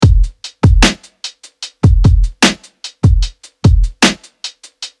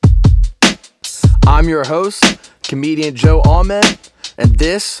I'm your host, comedian Joe Ahmed, and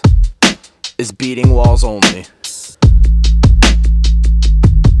this is Beating Walls Only.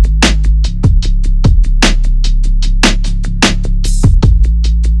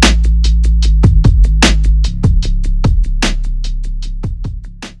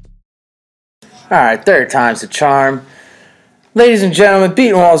 Alright, third time's the charm. Ladies and gentlemen,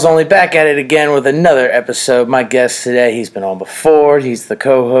 Beating Walls Only back at it again with another episode. My guest today, he's been on before. He's the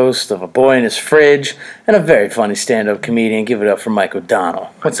co-host of A Boy in His Fridge and a very funny stand-up comedian. Give it up for Mike O'Donnell.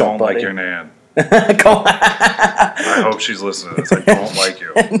 What's up, buddy? I don't like your nan. I hope she's listening to this. I don't like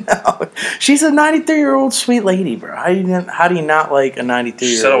you. No, she's a 93-year-old sweet lady, bro. How do you not like a 93-year-old?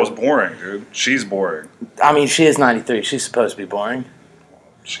 She said I was boring, dude. She's boring. I mean, she is 93. She's supposed to be boring.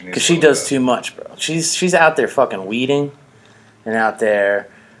 Because she does too much, bro. She's out there fucking weeding and out there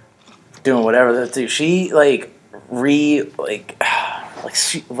doing whatever. She like rest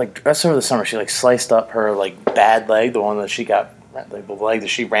over the summer. She like sliced up her like bad leg, the one that she got, like the leg that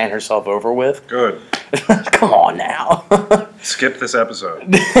she ran herself over with. Good. Come on now. Skip this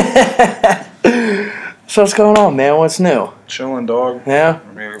episode. So what's going on, man? What's new? Chilling, dog. Yeah.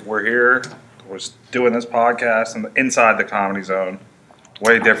 I mean, we're here. We're doing this podcast inside the Comedy Zone.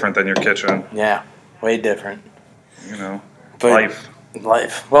 Way different than your kitchen. Yeah, way different. You know, But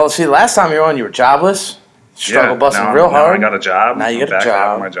life. Well, see, last time you were on, you were jobless. Struggle busting real hard. Now I got a job. Now you got a back job.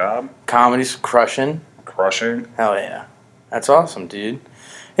 having my job. Comedy's crushing. Crushing. Hell yeah, that's awesome, dude.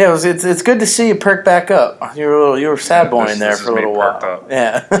 Yeah, it's good to see you perk back up. You were sad boy in there for a little while. Up.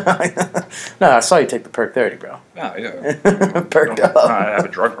 Yeah. No, I saw you take the perk 30, bro. Oh, yeah. Perked up. I have a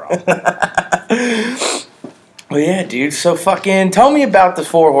drug problem. Well, yeah, dude. So fucking tell me about the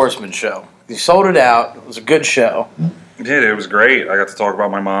Four Horsemen show. You sold it out. It was a good show. Yeah, it was great. I got to talk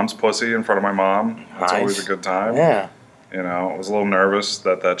about my mom's pussy in front of my mom. That's always a good time. Yeah. You know, I was a little nervous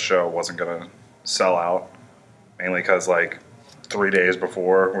that show wasn't going to sell out. Mainly because, 3 days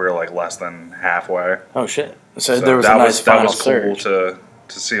before, we were, less than halfway. Oh, shit. So there was a nice final surge. That was cool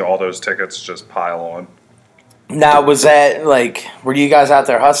to see all those tickets just pile on. Now, was that, were you guys out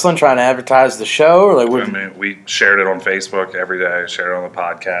there hustling, trying to advertise the show? Or we shared it on Facebook every day, shared it on the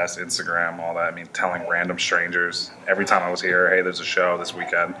podcast, Instagram, all that. I mean, telling random strangers every time I was here, hey, there's a show this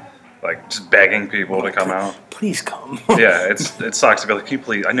weekend. Just begging people to come out. Please come. Yeah, it sucks to be like, can you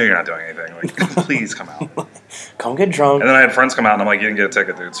please, I know you're not doing anything. Please come out. Come get drunk. And then I had friends come out, and I'm like, you didn't get a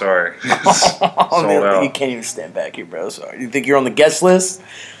ticket, dude. Sorry. Sold out. You can't even stand back here, bro. Sorry. You think you're on the guest list?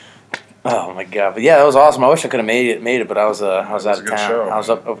 Oh my god! But yeah, that was awesome. I wish I could have made it, but I was out of town. Show, I was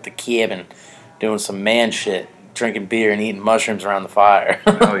up at the cabin, doing some man shit, drinking beer and eating mushrooms around the fire.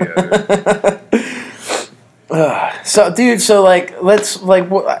 Hell yeah, dude. So, dude,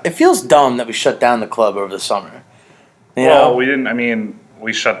 it feels dumb that we shut down the club over the summer. You know? We didn't. I mean,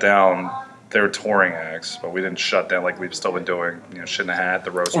 we shut down. They were touring acts, but we didn't shut down. We've still been doing, Shit in a Hat, the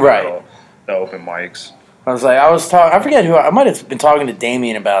roast battle, the open mics. I forget who, I might have been talking to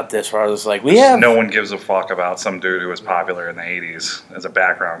Damien about this, where I was like, no one gives a fuck about some dude who was popular in the 80s as a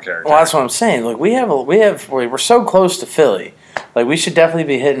background character. Well, that's what I'm saying. We're so close to Philly. We should definitely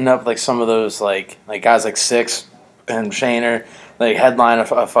be hitting up, some of those, guys like Six and Shaner, headline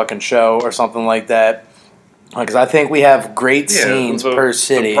a fucking show or something like that. Because I think we have great scenes per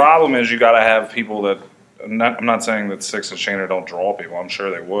city. The problem is you got to have people that, I'm not saying that Six and Shaner don't draw people. I'm sure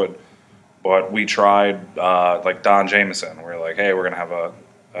they would. But we tried, Don Jameson. We were like, hey, we're going to have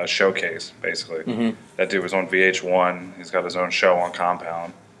a showcase, basically. Mm-hmm. That dude was on VH1. He's got his own show on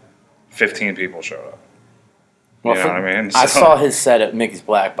Compound. 15 people showed up. Well, you know what I mean? I saw his set at Mickey's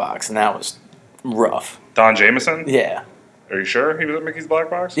Black Box, and that was rough. Don Jameson? Yeah. Are you sure he was at Mickey's Black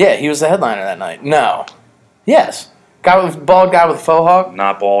Box? Yeah, he was the headliner that night. No. Yes. Bald guy with a faux hawk?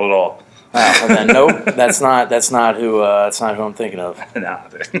 Not bald at all. Oh, well then, nope. That's not who I'm thinking of. Nah,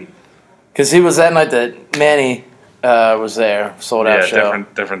 dude. Because he was that night that Manny was there, sold out show.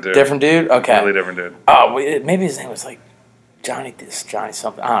 Different dude. Different dude? Okay. Really different dude. Oh, maybe his name was Johnny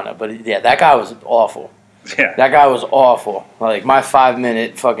something. I don't know. But yeah, that guy was awful. Yeah. That guy was awful. My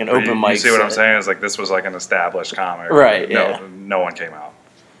 5-minute fucking open mic. You see what I'm saying? Is this was an established comic. Right, yeah. No one came out.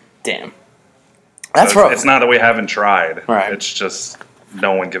 Damn. That's rough. It's not that we haven't tried. Right. It's just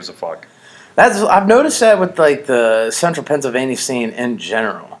no one gives a fuck. I've noticed that with the central Pennsylvania scene in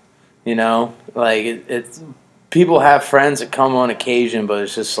general. It's people have friends that come on occasion, but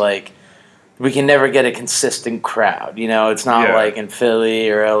it's just we can never get a consistent crowd. It's not like in Philly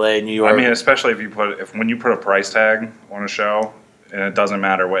or LA, New York. I mean, especially when you put a price tag on a show, and it doesn't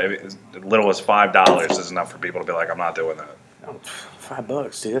matter what, as little as $5 is enough for people to be like, I'm not doing that. Oh,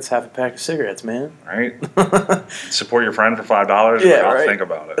 $5, dude. That's half a pack of cigarettes, man. Right? Support your friend for $5. Yeah, I'll right. think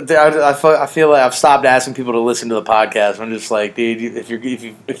about it. Dude, I feel like I've stopped asking people to listen to the podcast. I'm just like, dude, if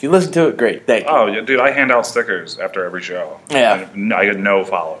you listen to it, great, thank you. Oh, yeah, dude, I hand out stickers after every show. Yeah. And I get no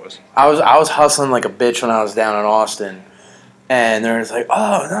follows. I was hustling like a bitch when I was down in Austin, and they're just like,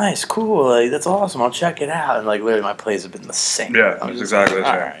 "Oh, nice, cool, like that's awesome. I'll check it out." And like literally, my plays have been the same. Yeah, I'm it's just exactly like,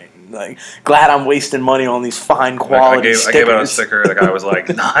 the same. all right. Like, glad I'm wasting money on these fine Like, quality I gave out a stickers. sticker. The guy was like,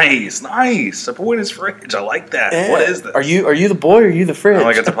 nice. The boy in his fridge. I like that. Yeah. What is this? Are you the boy or are you the fridge? I'm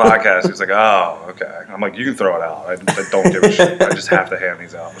like, it's a podcast. He's like, oh, okay. I'm like, you can throw it out. I don't give a shit. I just have to hand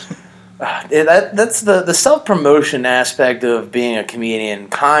these out. That's the self promotion aspect of being a comedian.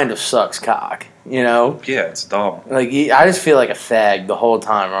 Kind of sucks cock. You know. Yeah, it's dumb. Like, I just feel like a fag the whole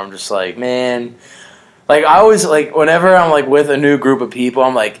time. Where I'm just like, man. Like, I always, like, whenever I'm, like, with a new group of people,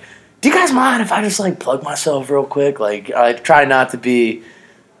 I'm like, do you guys mind if I just, like, plug myself real quick? Like, I try not to be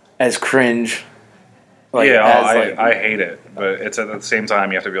as cringe. Like, I hate it. But it's at the same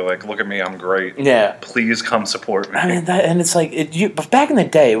time, you have to be like, look at me, I'm great. Yeah. Please come support me. I mean, and it's like, but back in the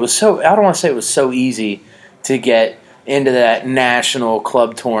day, it was so, I don't want to say it was so easy to get into that national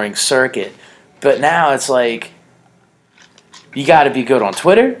club touring circuit. But now it's like, you got to be good on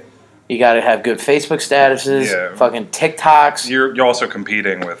Twitter. You got to have good Facebook statuses, fucking TikToks. You're also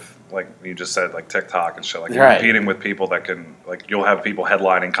competing with, like you just said, like TikTok and shit. Like you're Right. competing with people that can, like you'll have people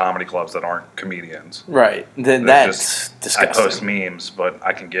headlining comedy clubs that aren't comedians. Right. Then They're that's I disgusting. post memes, but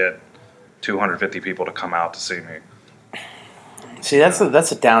I can get 250 people to come out to see me. See, that's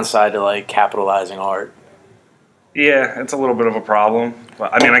a downside to like capitalizing art. Yeah, it's a little bit of a problem.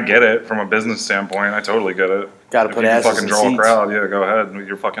 But, I mean, I get it from a business standpoint. I totally get it. Gotta If put you can asses fucking in draw a seats. crowd, yeah, go ahead. With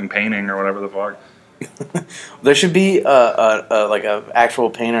your fucking painting or whatever the fuck. There should be a actual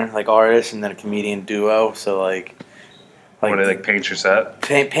painter, like artist, and then a comedian duo. So like What do they like paint your set?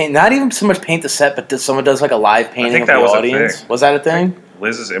 paint. Not even so much paint the set, but someone does like a live painting think of that the was a audience. thing. Was that a thing?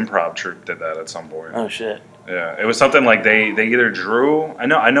 Liz's improv troupe did that at some point. Oh shit. Yeah, it was something like they either drew. I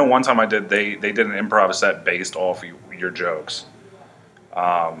know one time they did an improv set based off your jokes.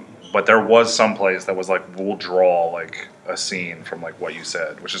 But there was some place that was like, we'll draw like a scene from like what you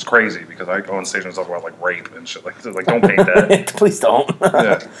said, which is crazy because I go on stage and talk about like rape and shit. Like don't paint that. Please don't.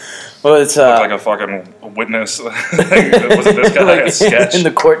 Yeah, Well, it's look like a fucking witness. Was it this guy? like A sketch. in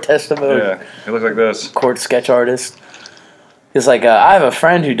the court testimony. Yeah, he looked like this. Court sketch artist. He's like, I have a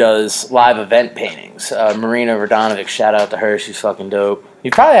friend who does live event paintings. Marina Radanovic, shout out to her. She's fucking dope.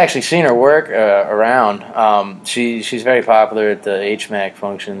 You've probably actually seen her work around. She's very popular at the HMAC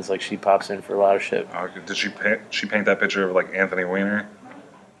functions. Like, she pops in for a lot of shit. Did she paint that picture of like Anthony Weiner?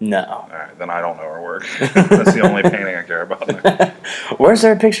 No. All right, then I don't know her work. That's the only painting I care about. Where's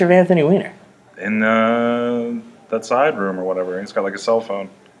there a picture of Anthony Weiner? In that side room or whatever. He's got like a cell phone.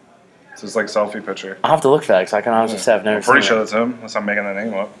 It's his like selfie picture. I'll have to look for that because I can honestly say I've never I'm pretty seen sure it. that's him, unless I'm making that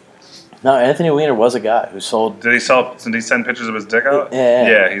name up. No, Anthony Weiner was a guy who sold, Did he send pictures of his dick out? Yeah.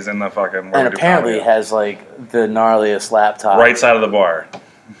 Yeah, he's in the fucking. and apparently has like the gnarliest laptop. right side of the bar.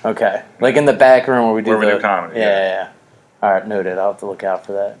 Okay. Like in the back room where we do Where we do comedy, Yeah. All right, noted. I'll have to look out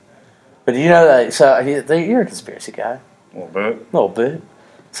for that. But you know that, so you're a conspiracy guy. A little bit. A little bit.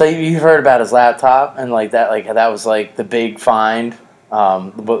 So you've heard about his laptop and like that was like the big find,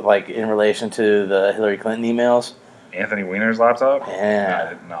 but like in relation to the Hillary Clinton emails. Anthony Weiner's laptop?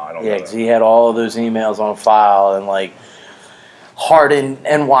 Yeah. No, I don't Yeah, know. because he had all of those emails on file and like hardened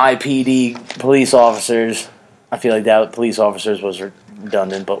NYPD police officers. I feel like that police officers was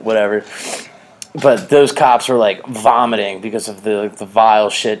redundant, but whatever. But those cops were like vomiting because of the vile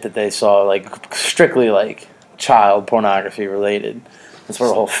shit that they saw, like strictly like child pornography related. That's where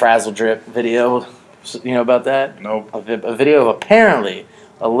the whole Frazzle Drip video, you know about that? Nope. A video of apparently,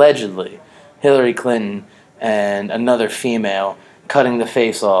 allegedly, Hillary Clinton and another female cutting the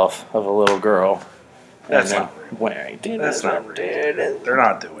face off of a little girl. That's and not then wearing. Dude, That's not real. Dude, They're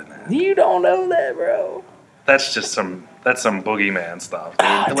not doing that. you don't know that, bro. That's just some boogeyman stuff. Dude.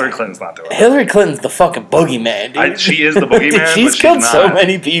 Hillary Clinton's not doing that. Hillary Clinton's the fucking boogeyman, dude. She is the boogeyman, She's but killed she's so not.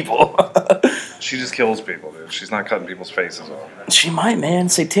 many people. She just kills people, dude. She's not cutting people's faces off. She might, man.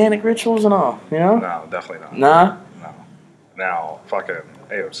 Satanic rituals and all, you know? No, definitely not. Nah? No. Now, fucking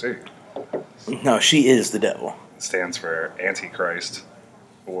AOC No, she is the devil. stands for Antichrist.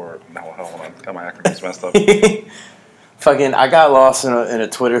 Or, no, hold on. Got my acronyms messed up. Fucking, I got lost in a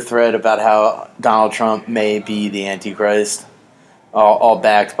Twitter thread about how Donald Trump may be the Antichrist. All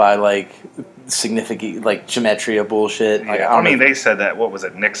backed by, like, significant, like, gematria bullshit. Like, Yeah, I mean, they said that, what was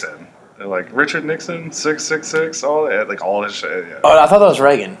it, Nixon? They're like, Richard Nixon, 666, all that, like all this shit. Yeah. Oh, I thought that was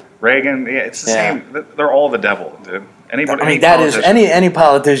Reagan. Reagan, yeah, it's the Yeah. same. They're all the devil, dude. Anybody, I mean, that is any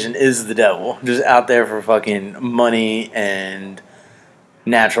politician is the devil, just out there for fucking money and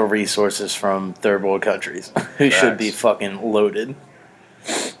natural resources from third world countries who should be fucking loaded.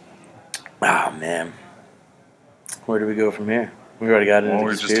 Oh man, where do we go from here? We already got into. Well,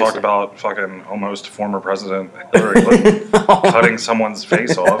 we just talked about fucking almost former President Hillary Clinton cutting someone's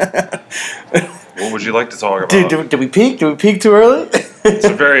face off. What would you like to talk about? Dude, did we peak? Did we peak too early? It's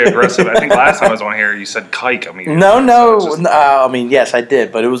a very aggressive. I think last time I was on here, you said kike. I mean, No. I mean, yes, I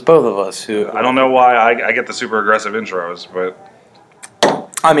did, but it was both of us who. I don't know why I get the super aggressive intros, but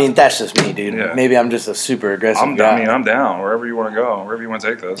I mean, that's just me, dude. Yeah. Maybe I'm just a super aggressive guy. I mean, I'm down wherever you want to go, wherever you want to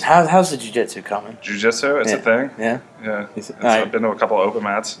take this. How's the jiu-jitsu coming? Jiu-jitsu, it's Yeah. a thing. Yeah. Yeah, Alright. I've been to a couple of open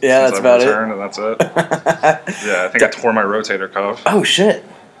mats. Yeah, since that's I've about it. returned, and that's it. Yeah, I think I tore my rotator cuff. Oh shit!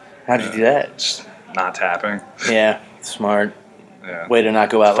 How'd you do that? Just not tapping. Yeah, smart. Yeah. Way to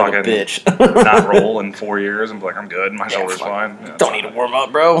not go out like a Fucking bitch. Not roll in 4 years and be like, I'm good. My shoulder's fuck. fine. Yeah, Don't need to warm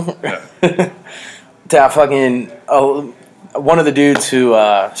up, bro. Yeah. That fucking one of the dudes who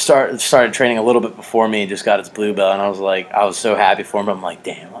started training a little bit before me just got his blue belt, and I was so happy for him. I'm like,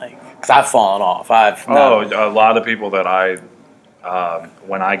 damn, because I've fallen off. A lot of people that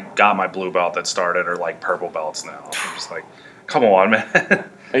when I got my blue belt that started are like purple belts now. I'm just like, come on, man.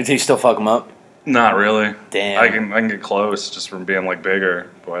 Did he still fuck him up? Not really. Damn. I can get close just from being like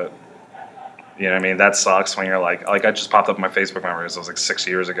bigger, but you know what I mean? That sucks when you're like I just popped up in my Facebook memories. It was like 6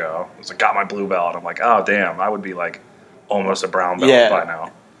 years ago. It was like, got my blue belt. I'm like, oh damn, I would be like almost a brown belt by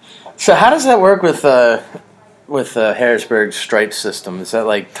now. So how does that work with Harrisburg's stripe system? Is that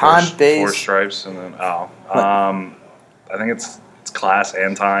like time based? 4 stripes and then I think it's class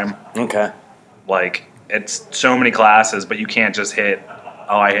and time. Okay. Like it's so many classes, but you can't just hit.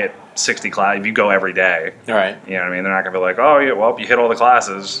 Oh, I hit 60 classes. If you go every day, All right. you know what I mean. They're not gonna be like, oh yeah, well you hit all the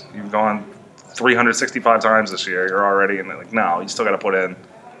classes. You've gone 365 times this year. You're already, and they're like, no, you still got to put in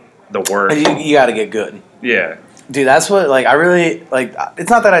the work. You got to get good. Yeah. Dude, that's what I really like. It's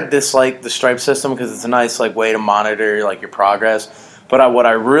not that I dislike the stripe system because it's a nice way to monitor your progress. But what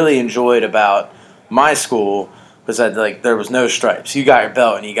I really enjoyed about my school was that there was no stripes. You got your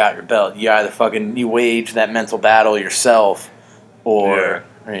belt and you got your belt. You either you wage that mental battle yourself, or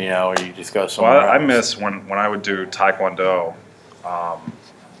you just go somewhere. Well, I else. miss when I would do Taekwondo.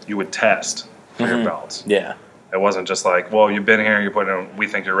 You would test for your belts. Yeah. It wasn't just like, well, you've been here, you put in, we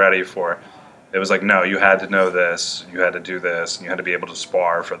think you're ready for. It was like, no, you had to know this, you had to do this, and you had to be able to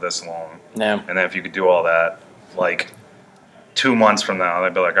spar for this long. Yeah. And then if you could do all that, 2 months from now,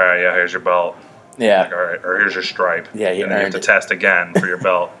 they'd be like, all right, yeah, here's your belt. Yeah. All right, or here's your stripe. Yeah, you and then you have earned to it. test again for your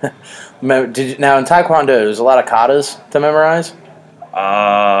belt. Now in Taekwondo, there's a lot of katas to memorize.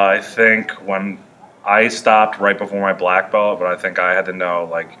 I think when I stopped right before my black belt, but I think I had to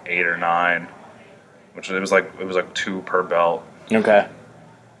know 8 or 9, which it was like 2 per belt. Okay.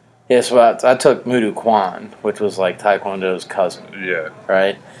 Yeah, so I took Mudu Kwan, which was Taekwondo's cousin, Yeah.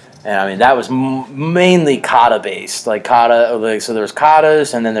 right? And I mean that was mainly kata based, kata. So there was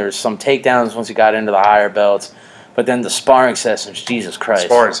katas, and then there was some takedowns once you got into the higher belts. But then the sparring sessions, Jesus Christ!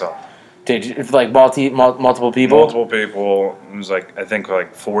 Sparring stuff. Did you multiple people? Multiple people. It was I think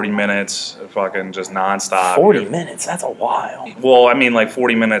 40 minutes, fucking just nonstop. 40 minutes. That's a while. Well, I mean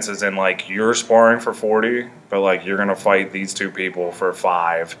 40 minutes is in you're sparring for 40, but you're gonna fight these 2 people for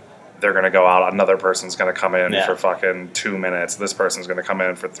 5. They're gonna go out. Another person's gonna come in for fucking 2 minutes. This person's gonna come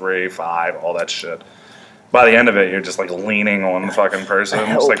in for 3, 5, all that shit. By the end of it, you're just leaning on the fucking person.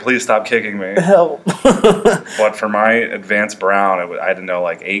 It's please stop kicking me. Help. But for my advanced brown, I had to know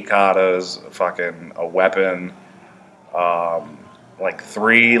 8 katas, fucking a weapon,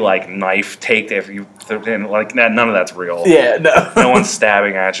 3 knife take. If you none of that's real. Yeah, no. No one's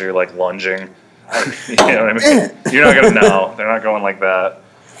stabbing at you lunging. You know what I mean? You're not gonna know. They're not going like that.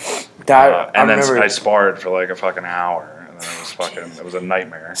 I sparred for a fucking hour. It was a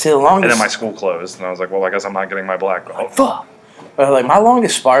nightmare. See, the longest. And then my school closed, and I was like, well, I guess I'm not getting my black belt. Fuck. But my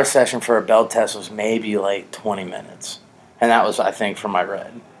longest spar session for a belt test was maybe 20 minutes, and that was I think for my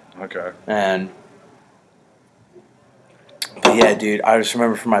red. Okay. But yeah, dude, I just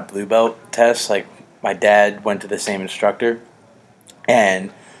remember for my blue belt test, my dad went to the same instructor,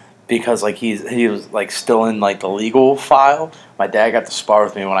 and because he was still in the legal file, my dad got to spar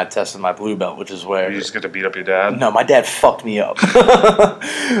with me when I tested my blue belt, which is where You just get to beat up your dad? No, my dad fucked me up.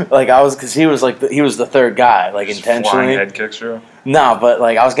 Because he was he was the third guy, intentionally. Flying head kicks you? No, but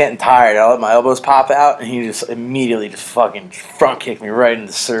I was getting tired. I let my elbows pop out, and he just immediately just fucking front kicked me right into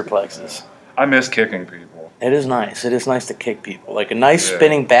the surplexes. I miss kicking people. It is nice. It is nice to kick people. A nice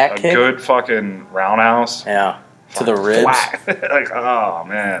spinning back kick. A good fucking roundhouse. Yeah. To the ribs. Oh,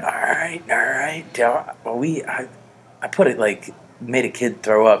 man. All right. Yeah, well, I put it like made a kid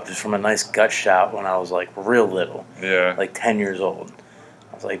throw up just from a nice gut shot when I was like real little, Yeah. like 10 years old.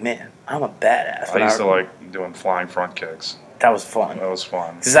 I was like, man, I'm a badass. I used to like doing flying front kicks. That was fun. That was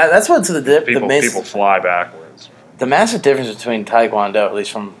fun. 'Cause that's what's People fly backwards. the massive difference between Taekwondo, at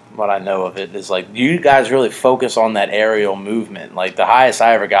least from what I know of it, is like you guys really focus on that aerial movement. Like the highest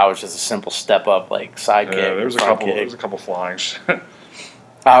I ever got was just a simple step up, like side kick. There was a front couple. kick. There was a couple flying shit.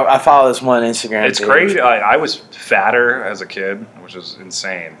 I follow this one Instagram. It's page. crazy. I was fatter as a kid, which is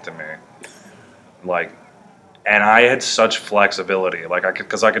insane to me. Like, and I had such flexibility. Like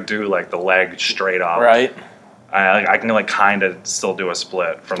because I could do like the leg straight up. Right. I can like kind of still do a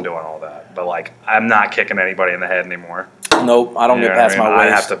split from doing all that, but like I'm not kicking anybody in the head anymore. Nope, I don't You get know what past I mean? my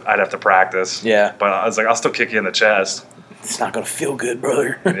waist. I'd have to practice. Yeah. But I was like, I'll still kick you in the chest. It's not gonna feel good,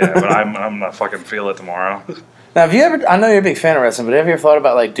 brother. Yeah, but I'm gonna fucking feel it tomorrow. Now, have you ever? I know you're a big fan of wrestling, but have you ever thought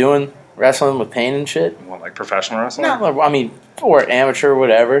about like doing wrestling with pain and shit? What, like professional wrestling? Not, like, I mean, or amateur,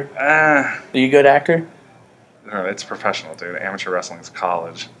 whatever. Are you a good actor? No, it's professional, dude. Amateur wrestling is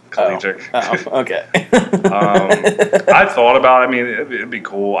college, collegiate. Oh, okay. I thought about it. I mean, it'd be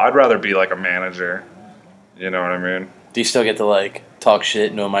cool. I'd rather be like a manager. You know what I mean? Do you still get to like talk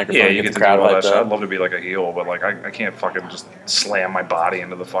shit into a microphone? Yeah, and you get get the to do crowd all that hyped shit. up? I'd love to be like a heel, but like I can't fucking just slam my body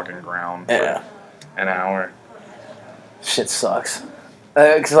into the fucking ground for Yeah. an hour. Shit sucks.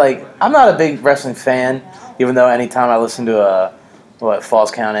 Cause like I'm not a big wrestling fan, even though anytime I listen to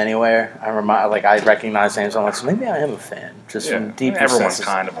Falls Count Anywhere, I recognize names. I'm like, so maybe I am a fan, just Yeah, from deep everyone's recesses.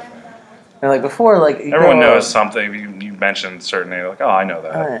 kind of a fan. And like before, like Everyone knows something. You mentioned certain names, like, oh, I know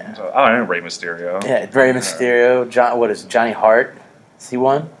that. Oh, yeah. So, I know Rey Mysterio. Yeah, Rey Mysterio. Johnny Hart? Is he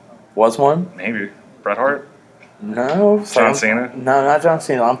one? Was one? Maybe Bret Hart, No. John Cena, No, not John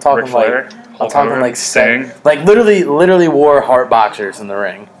Cena. I'm talking Ric Flair, like I'm Hulk talking Hogan, like Sting. like literally wore heart boxers in the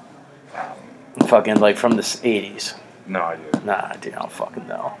ring. Fucking like from the 80s. No idea. Nah, dude, I don't fucking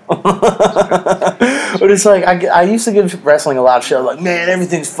know. But it's like I used to give wrestling a lot of shit. Like, man,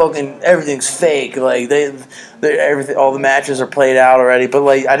 everything's fake. Like they everything, all the matches are played out already. But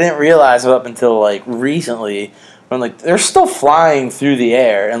like I didn't realize up until like recently when like they're still flying through the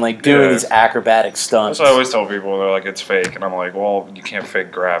air and like doing Yeah. these acrobatic stunts. That's what I always tell people. They're like, it's fake, and I'm like, well, you can't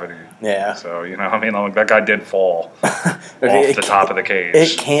fake gravity. Yeah. So you know, I mean, like that guy did fall off It the top of the cage.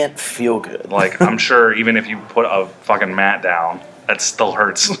 It can't feel good. Like I'm sure, even if you put a fucking mat down, that still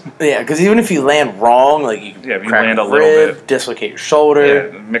hurts. Yeah, because even if you land wrong, like you Yeah, if you crack land a a little rib, bit. dislocate your shoulder.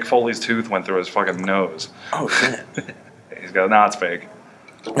 Yeah, Mick Foley's tooth went through his fucking nose. Oh shit! He's got, nah, it's fake.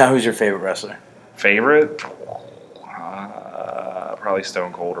 Now, who's your favorite wrestler? Favorite? Probably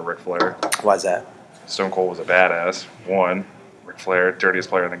Stone Cold or Ric Flair. Why's that? Stone Cold was a badass. One, Ric Flair, dirtiest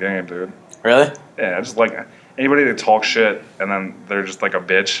player in the game, dude. Really? Yeah, I just like anybody that talks shit and then they're just like a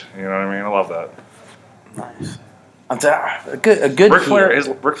bitch. You know what I mean? I love that. Nice. A good. Ric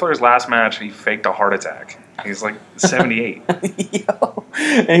heel. Flair's last match, he faked a heart attack. He's like 78. Yo.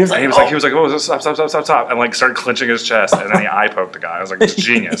 And he was like, he was like, oh, stop, and like started clenching his chest, and then he eye poked the guy. I was like, it's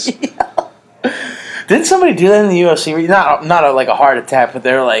genius. Didn't somebody do that in the UFC? Not like a heart attack, but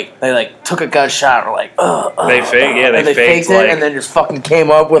they took a gunshot or like They faked faked it like, and then just fucking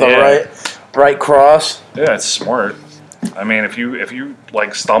came up with Yeah. a right cross. Yeah, it's smart. I mean, if you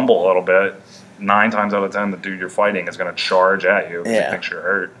like stumble a little bit, 9 times out of 10, the dude you're fighting is going to charge at you. If Yeah. he thinks you're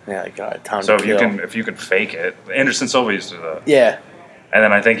hurt. Yeah, like time So to if kill. you can fake it, Anderson Silva used to do that. Yeah. And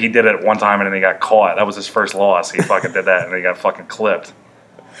then I think he did it one time, and then he got caught. That was his first loss. He fucking did that, and he got fucking clipped.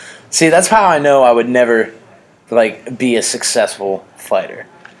 See, that's how I know I would never like be a successful fighter.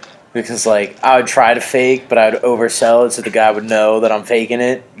 Because like I would try to fake, but I would oversell it so the guy would know that I'm faking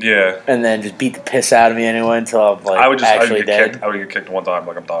it, Yeah. and then just beat the piss out of me anyway until I'm like I would actually get dead. kicked. I would get kicked one time,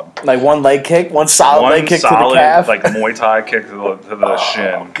 like I'm done. Like one leg kick, one solid leg kick to the calf. like Muay Thai kick to the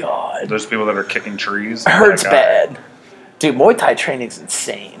shin. Oh god, There's people that are kicking trees. it hurts That guy. bad. Dude, Muay Thai training's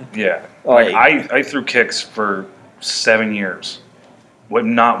insane. Yeah. Like- I threw kicks for 7 years.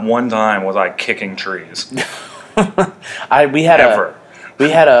 Not one time was I kicking trees. We had Ever.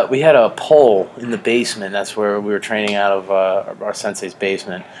 we had a pole in the basement. That's where we were training out of our sensei's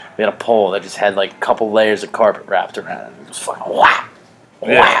basement. We had a pole that just had like a couple layers of carpet wrapped around it. It was fucking whap,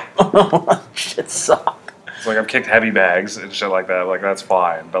 Yeah. whap. Shit sucked. It's like I've kicked heavy bags and shit like that. Like that's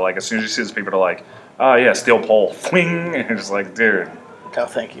fine. But like as soon as you see these people are like, oh yeah, steel pole, fling, and you're just like, dude, No,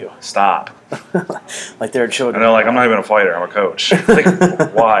 thank you. stop. Like they're And children. they're like, I'm not even a fighter. I'm a coach. Like,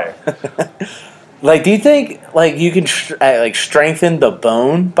 why? Like, do you think like you can like strengthen the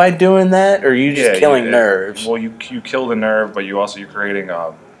bone by doing that, or are you just killing nerves? Well, you kill the nerve, but you're creating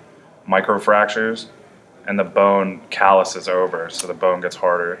microfractures, and the bone calluses over, so the bone gets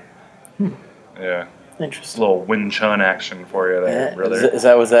harder. Yeah. Interesting. Little Wing Chun action for you there, Yeah. brother. Is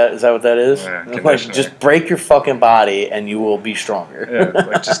that what that is? Yeah, Like, conditioner. just break your fucking body and you will be stronger. Yeah,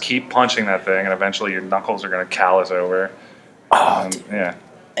 like just keep punching that thing, and eventually your knuckles are gonna callus over. Oh, And, dude. yeah.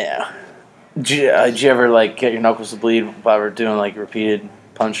 Yeah. Did you ever like get your knuckles to bleed while we're doing like repeated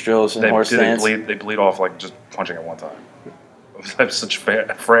punch drills and horse stance? They bleed off like just punching at one time. I have such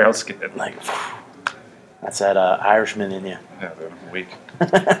frail skin. Like, that's that Irishman in you. Yeah, dude, I'm weak.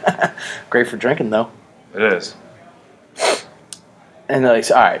 Great for drinking though. It is. And like,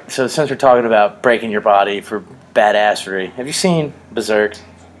 all right. So since we're talking about breaking your body for badassery, have you seen Berserk?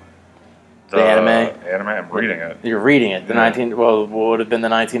 The anime? Anime. I'm reading it. You're reading it. The Yeah. what would have been the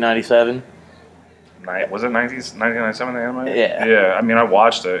 1997? Was it 1997 the anime? Yeah. Yeah. I mean, I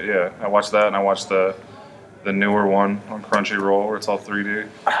watched it. Yeah, I watched that, and I watched the newer one on Crunchyroll where it's all 3D.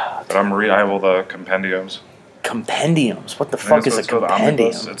 But I have all the compendiums. Compendiums. What the I think fuck that's is a what it's called, compendium?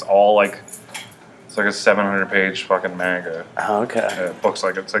 omnibus. It's all like it's like a 700-page fucking manga. Oh, okay. Yeah, books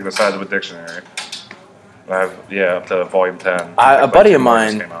like it's like the size of a dictionary. I have up to volume 10. A Like, buddy 2 of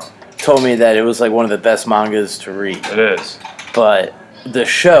volumes mine came out. told me that it was like one of the best mangas to read, It is. but the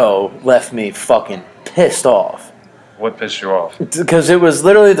show left me fucking pissed off What pissed you off? because it was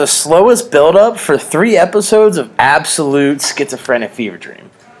literally the slowest build-up for 3 episodes of absolute schizophrenic fever dream,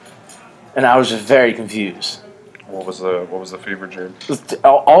 and I was just very confused. What was the fever dream?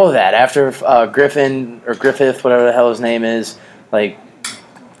 All of that after Griffin or Griffith, whatever the hell his name is, like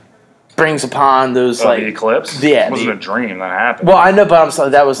brings upon those The like eclipse? Yeah, It wasn't a dream that happened. Well, I know, but I'm sorry,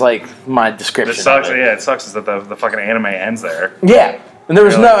 that was like my description. It sucks. of it. Yeah, it sucks is that the fucking anime ends there. Yeah, and there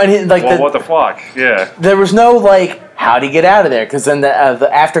was You're no, like, and he, like well, what the fuck? Yeah. there was no like, how'd he get out of there? Because then the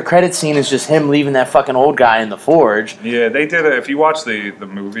after credit scene is just him leaving that fucking old guy in the forge. Yeah, they did it. If you watch the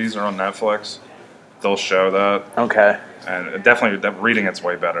movies or on Netflix, they'll show that. Okay. And definitely, reading it's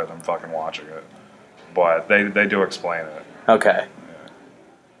way better than fucking watching it. But they do explain it. Okay.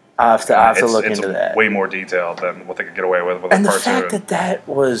 I have to look It's into that. way more detailed than what they could get away with And a the cartoon. fact that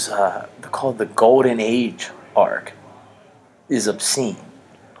was called the Golden Age arc is obscene.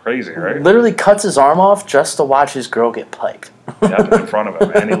 Crazy, right? Literally cuts his arm off just to watch his girl get piked. Yep, in front of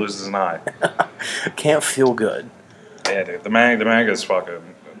him, and he loses an eye. Can't feel good. Yeah, dude, the manga is fucking.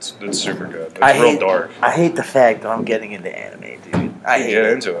 It's super good. It's real dark. I hate the fact that I'm getting into anime, dude. I hate Get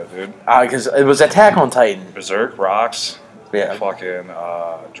it. into it, dude. Because it was Attack on Titan. Berserk rocks. Yeah. Fucking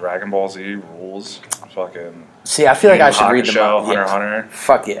Dragon Ball Z rules. Fucking. See, I feel like Yu I Yu should read them. Hakusho, all. Hunter Yeah. x Hunter.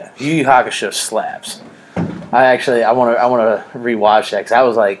 Fuck yeah, Yu Yu Hakusho slaps. I want to rewatch that because that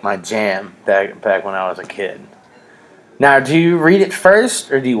was like my jam back when I was a kid. Now, do you read it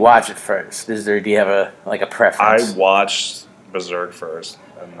first or do you watch it first? Do you have a I preference? watched Berserk first,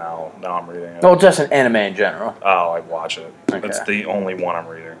 and now I'm reading it. Well, just an anime in general. Oh, I watch it. Okay. It's the only one I'm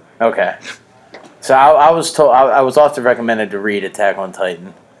reading. Okay. So I was told I was often recommended to read Attack on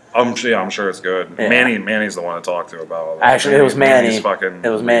Titan. I'm sure it's good. Yeah. Manny's the one to talk to about all that. Actually, it was Manny. Manny's fucking It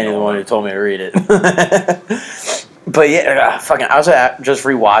was Manny the reading all one who that. told me to read it. But yeah, fucking, I was just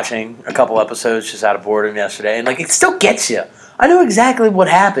rewatching a couple episodes just out of boredom yesterday, and like it still gets you. I know exactly what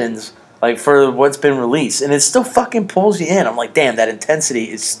happens, like for what's been released, and it still fucking pulls you in. I'm like, damn, that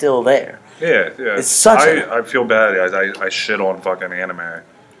intensity is still there. Yeah. It's such I feel bad. I shit on fucking anime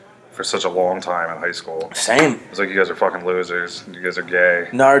for such a long time in high school. Same. It's like you guys are fucking losers. You guys are gay.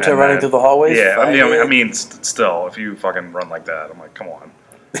 Naruto And running then- through the hallways. Yeah, Fuck it. I mean, still, if you fucking run like that, I'm like, come on,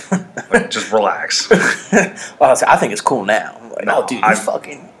 like, just relax. Well, I think it's cool now. I'm like, No, oh, dude, you I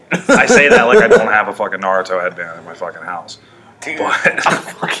fucking. I say that like I don't have a fucking Naruto headband in my fucking house. Dude, But I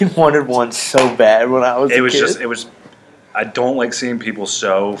fucking wanted one so bad when I was. it a was kid. just, it was. I don't like seeing people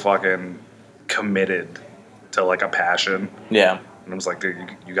so fucking committed to like a passion. Yeah. And I was like, dude,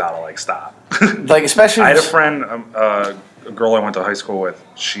 you gotta like stop. Like especially. I had a friend, a girl I went to high school with.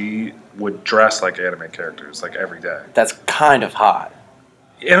 She would dress like anime characters like every day. That's kind of hot.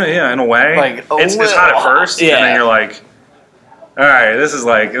 In a way. Like, a it's hot little at first, hot. Yeah. and then you're like, all right, this is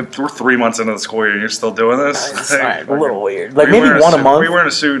like we're 3 months into the school year, and you're still doing this. It's alright, a little weird. Were Like you maybe wearing one a suit- month. Were you wearing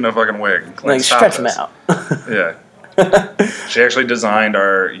a suit and a fucking wig? Like stop stretch them this. out. Yeah. She actually designed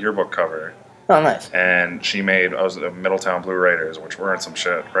our yearbook cover, Oh, nice. and she made I was the Middletown Blue Raiders, which we're in some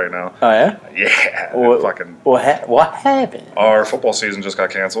shit right now. Oh yeah. Yeah, What, fucking. what happened? Our football season just got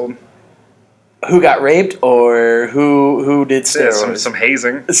canceled. Who got raped or who did Yeah, steroids? some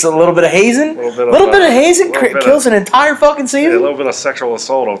hazing. It's a little bit of hazing. Little bit of, hazing little bit kills an entire fucking Yeah, a season. little bit of sexual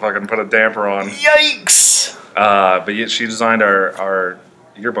assault if I can put a damper on. Yikes! But yet she designed our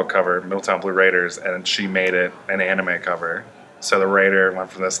yearbook cover, Middletown Blue Raiders, and she made it an anime cover. So the Raider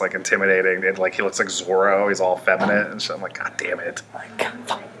went from this like intimidating, like he looks like Zorro, he's all feminine and shit. I'm like, God damn it!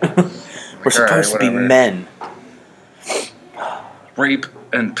 We're We're supposed to be whatever. men. Rape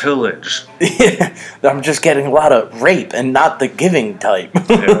and pillage. I'm just getting a lot of rape and not the giving type.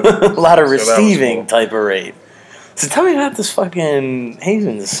 Yeah. A lot of So that was receiving cool. type of rape. So tell me about this fucking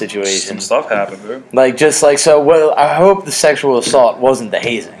hazing situation. Some stuff happened, dude. Like, just like, so, well, I hope the sexual assault wasn't the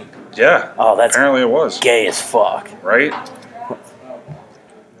hazing. Yeah. Oh, that's Apparently it was. gay as fuck. Right?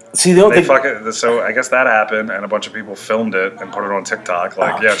 See, the only They fucking, so I guess that happened, and a bunch of people filmed it and put it on TikTok.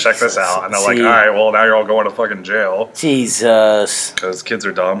 Like, Oh, yeah, check this Jesus. out. And they're like, See. all right, well, now you're all going to fucking jail Jesus. because kids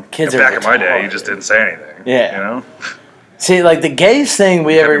are dumb. Kids And are back in my day, you retarded. just didn't say anything. Yeah. You know? See, like the gayest thing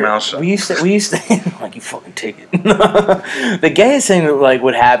we Kept ever your mouth shut. we used to like you fucking take it. The gayest thing that like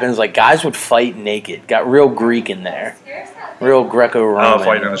would happen is like guys would fight naked. Got real Greek in there, real Greco-Roman. Oh,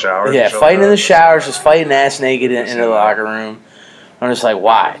 fighting in the showers? Yeah, and shit fighting like in the that? showers, just fighting ass naked in the locker room. I'm just like,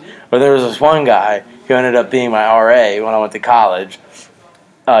 why? But there was this one guy who ended up being my RA when I went to college.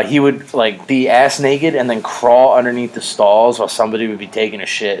 He would like be ass naked and then crawl underneath the stalls while somebody would be taking a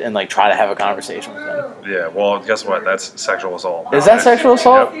shit and like try to have a conversation with them. Yeah, well, guess what? That's sexual assault. Is that sexual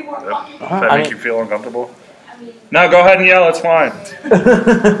assault? Yep. Does Uh-huh. that I make mean- you feel uncomfortable? No, go ahead and yell. It's fine.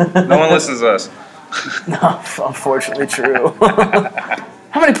 No one listens to us. No, unfortunately true.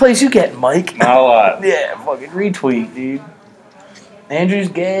 How many plays you get, Mike? Not a lot. Yeah, fucking retweet, dude. Andrew's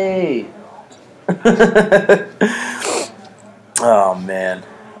gay. Oh man,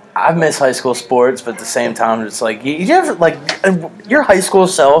 I miss high school sports, but at the same time, it's like you ever like your high school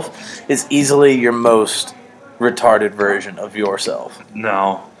self is easily your most retarded version of yourself.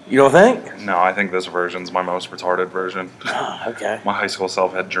 No. You don't think? No, I think this version's my most retarded version. Oh, okay. My high school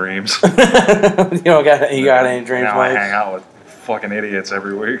self had dreams. You got any dreams, Now I Mike? hang out with fucking idiots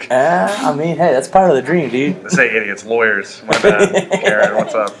every week. I mean, hey, that's part of the dream, dude. I say idiots, lawyers. My bad. Karen,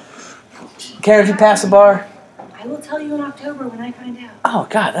 what's up? Karen, did you pass the bar? I will tell you in October when I find out. Oh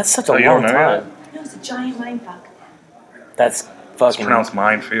God, that's such a Oh, you long don't know time. No, it's a giant mindfuck. That's It's fucking. pronounced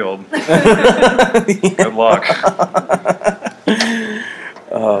minefield. Good luck.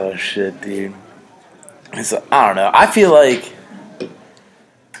 Oh shit, dude. So, I don't know. I feel like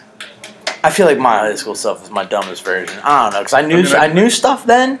my high school self is my dumbest version. I don't know because I knew stuff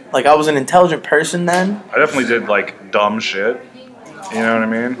then. Like I was an intelligent person then. I definitely did like dumb shit. You know what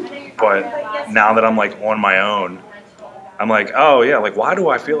I mean? But now that I'm like on my own, I'm like, oh yeah, like why do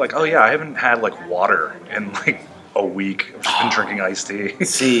I feel like, oh yeah, I haven't had like water in like a week. I've just been drinking iced tea.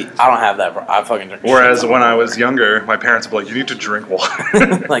 See, I don't have that. I fucking drink. Whereas shit. when I was younger, my parents would be like, you need to drink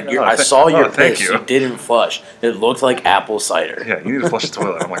water. Like Oh, I saw your thank piss, you didn't flush. It looked like apple cider. Yeah, you need to flush the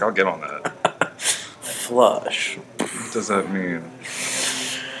toilet. I'm like, I'll get on that. Flush What does that mean?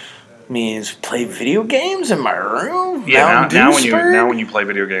 means play video games in my room. Yeah, Mountain now Dewsburg? when you play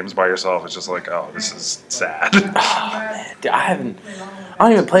video games by yourself, it's just like, oh, this is sad. Dude, I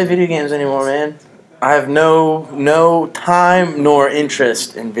don't even play video games anymore, man. I have no time nor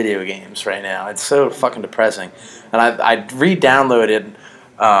interest in video games right now. It's so fucking depressing. And I re-downloaded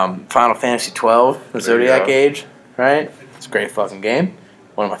Final Fantasy 12, the There you Zodiac go. Age, right? It's a great fucking game.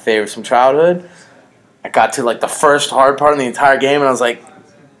 One of my favorites from childhood. I got to like the first hard part of the entire game, and I was like,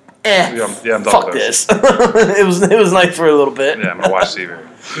 Yeah, I'm done fuck with this. it was nice for a little bit. Yeah, I'm gonna watch TV.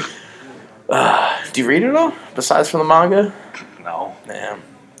 Do you read it all besides from the manga? No. Yeah,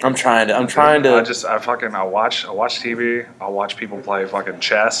 I'm trying to. I watch TV. I'll watch people play fucking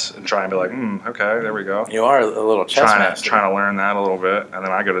chess and try and be like, okay, there we go. You are a little chess master. Trying to learn that a little bit, and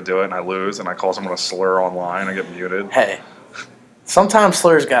then I go to do it and I lose, and I call someone a slur online. I get muted. Hey, sometimes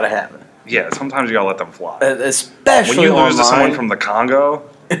slurs gotta happen, Yeah, sometimes you gotta let them fly. especially When you lose to online. someone from the Congo,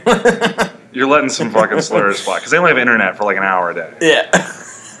 you're letting some fucking slurs fly because they only have internet for like an hour a day, Yeah,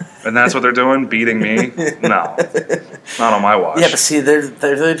 and that's what they're doing, beating me. No, not on my watch. yeah, but see,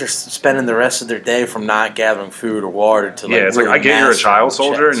 they're just spending the rest of their day from not gathering food or water to like. Yeah, it's like really I get you're a master child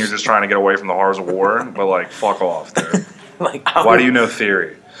soldier and chess. you're just trying to get away from the horrors of war, but like fuck off, dude. like, Why do you know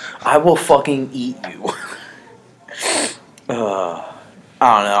theory? I will fucking eat you.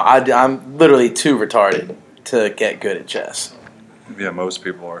 I don't know. I'm literally too retarded to get good at chess. Yeah, most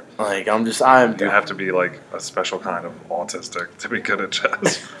people are. Like I'm You have to be like a special kind of autistic to be good at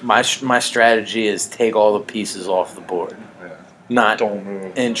chess. my strategy is take all the pieces off the board, Yeah. not Don't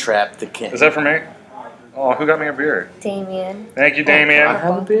move. entrap the king. Is that for me? Oh, who got me a beer? Damien. Thank you, Can I Damien.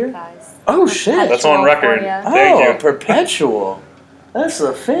 have a beer? Guys. Oh shit! That's on record. For ya. Thank you. Perpetual. That's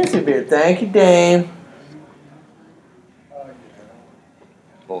a fancy beer. Thank you, Dame.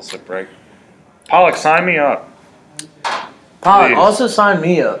 Little sip break. Pollock, sign me up. Pollock, Please. also sign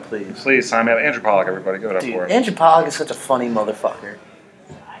me up, please. Please sign me up. Andrew Pollock, everybody. Give it up Dude, for him. Andrew Pollock is such a funny motherfucker.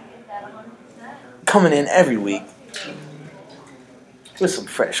 Coming in every week. with some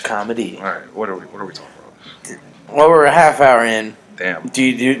fresh comedy. All right, what are we talking about? Well, we're a half hour in. Damn. Do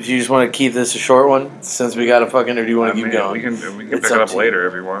you just want to keep this a short one since we got a fucking, or do you want to keep going? We can It's pick it up up to later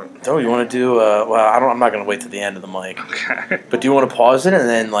if you want. Oh, you want to do? I'm not gonna wait till the end of the mic. Okay. But do you want to pause it and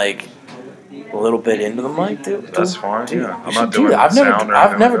then like a little bit into the mic, dude? That's fine. Dude, Yeah, we I'm should not do doing that. I've sound never, or I've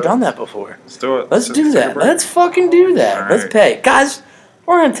anything never like done that. that before. Let's do it. Let's do take a that. break. Let's fucking do that. All Let's right. pay, guys.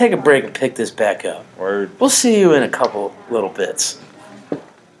 We're gonna take a break and pick this back up. Word. We'll see you in a couple little bits.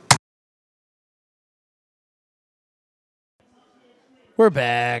 We're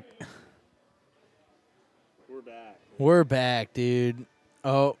back. We're back, dude.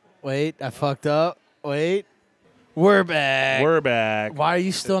 Oh, wait, I fucked up. Wait. We're back. We're back. Why are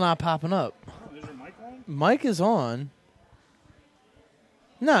you still not popping up? Is your mic on? Mic is on.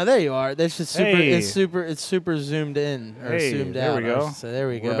 No, there you are. That's just super. Hey. It's super zoomed in or Hey, zoomed there out. we go. So there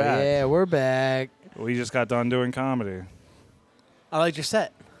we We're go. back. Yeah, we're back. We just got done doing comedy. I liked your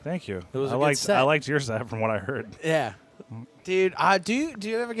set. Thank you. It was I a good liked set. I liked your set from what I heard. Yeah, dude. Do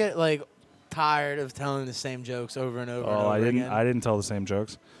you ever get like tired of telling the same jokes over and over and Oh, over I didn't again? I didn't tell the same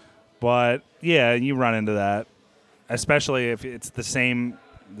jokes. But yeah, you run into that. Especially if it's the same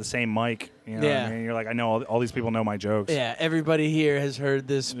mic, you know Yeah. what I mean? You're like, I know all these people know my jokes. Yeah, everybody here has heard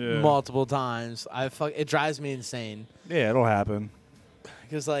this Yeah. multiple times. It drives me insane Yeah, it'll happen.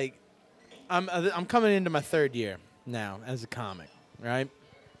 because like I'm coming into my third year now as a comic, right?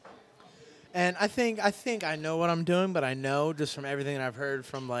 And I think I know what I'm doing, but I know just from everything that I've heard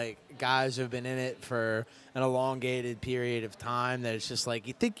from like guys who've been in it for an elongated period of time that it's just like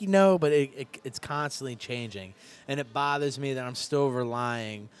you think you know, but it's constantly changing, and it bothers me that I'm still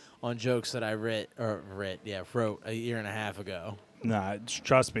relying on jokes that I wrote a year and a half ago. Nah,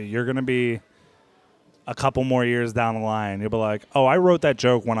 trust me, you're gonna be a couple more years down the line. You'll be like, oh, I wrote that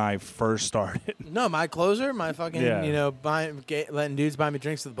joke when I first started. No, my closer, my fucking Yeah. letting dudes buy me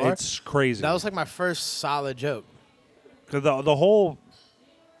drinks at the bar. It's crazy. That was like my first solid joke. 'Cause the whole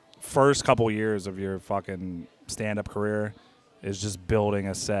first couple years of your fucking stand-up career is just building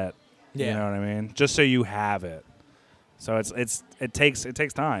a set. Yeah. You know what I mean? Just so you have it. So it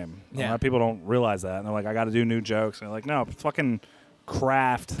takes time. A Yeah. lot of people don't realize that. And they're like, I got to do new jokes. And they're like, no, fucking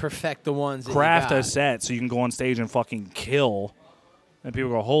craft Perfect the ones that you got. a set so you can go on stage and fucking kill. And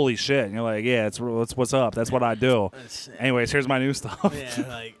people go, holy shit. And you're like, yeah, it's what's up. That's what I do. It's- Anyways, here's my new stuff. Yeah,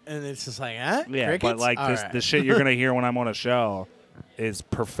 like, and it's just like, huh? Yeah, Crickets? but like All this, right. the shit you're gonna hear when I'm on a show is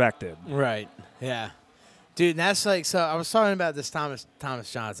perfected. Right. Yeah. Dude, and that's like, so I was talking about this Thomas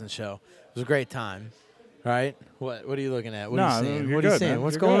Johnson show. It was a great time. Right? What are you looking at? What No, are you seeing? you're What are you good, seeing? man.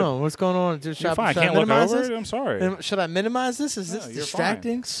 What's You're going good. on? What's going on? Just You're fine. should I Can't look minimize over this? it. I'm sorry. Should I minimize this? Is No, this you're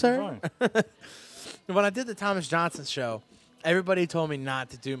distracting, fine. sir? You're fine. When I did the Thomas Johnson show, everybody told me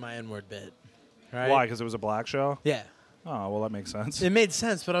not to do my N-word bit. Right? Why? Because it was a black show? Yeah. Oh, well, that makes sense. It made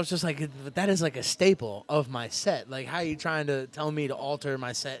sense, but I was just like, but that is like a staple of my set. Like, how are you trying to tell me to alter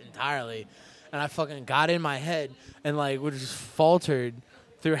my set entirely? And I fucking got in my head and like would just faltered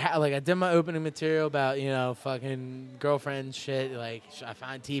through. Like, I did my opening material about, you know, fucking girlfriend shit. Like, I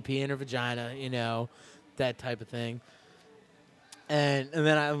find TP in her vagina, you know, that type of thing. And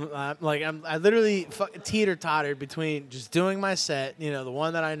then I literally teeter-tottered between just doing my set, you know, the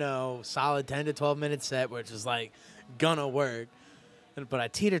one that I know, solid 10 to 12 minute set, which is like gonna work. But I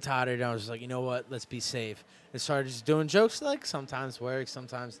teeter-tottered and I was just like, you know what, let's be safe. And started just doing jokes that, like sometimes work,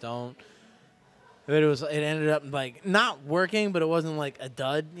 sometimes don't. But it ended up like not working, but it wasn't like a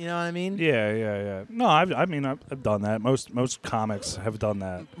dud, you know what I mean? Yeah. No, I've done that. Most comics have done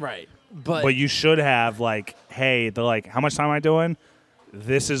that. Right. But you should have like, hey, they're like, how much time am I doing?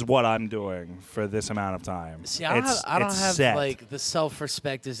 This is what I'm doing for this amount of time. See, I don't it's have set. like the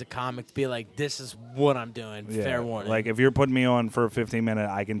self-respect as a comic to be like, this is what I'm doing. Yeah. Fair warning. Like if you're putting me on for a 15-minute,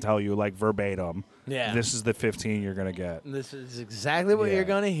 I can tell you like verbatim. Yeah. This is the 15 you're gonna get. This is exactly what Yeah. you're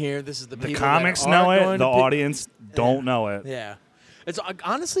gonna hear. This is the The people comics that know are it. going The to audience don't know it. Yeah, it's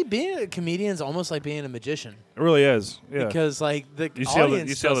honestly being a comedian is almost like being a magician It really is. Yeah. because like the you see how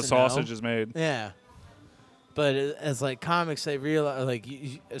audience the doesn't sausage know. is made. Yeah, but as like comics, they realize like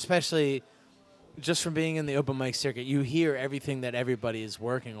especially just from being in the open mic circuit, you hear everything that everybody is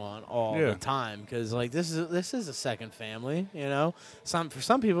working on all Yeah. the time because like this is a second family. You know, for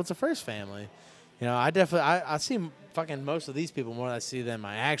some people it's a first family. You know, I see fucking most of these people more than I see than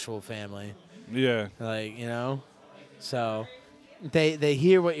my actual family. Yeah. Like, you know, so they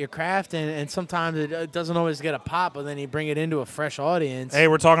hear what you're crafting, and sometimes it doesn't always get a pop, but then you bring it into a fresh audience. Hey,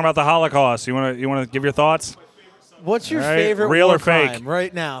 we're talking about the Holocaust. You want to give your thoughts? What's your all right, favorite real war or fake? crime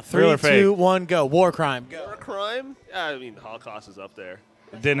right now? Real 3, or 2, fake? 1, go. War crime. Go. War crime? Yeah, I mean, the Holocaust is up there.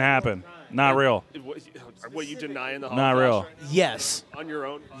 It didn't happen. Not real. What you denying the Holocaust? Not real. Yes. On your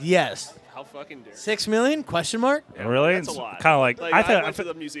own? Yes. How fucking dare? 6 million? Question mark? Really? That's a lot. Kind of like I went to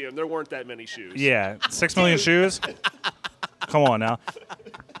the museum. There weren't that many shoes. Yeah, 6 million shoes. Come on now.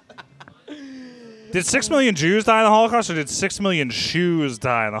 Did 6 million Jews die in the Holocaust, or did 6 million shoes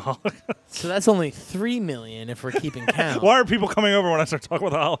die in the Holocaust? So that's only 3 million if we're keeping count. Why are people coming over when I start talking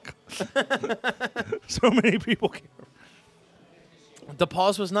about the Holocaust? So many people came over. The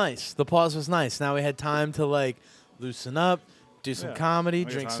pause was nice. The pause was nice. Now we had time to like loosen up, do some comedy, We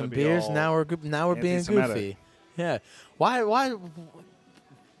had drink time some to be beers. all Now we're being anti-Semitic. goofy. Yeah. Why?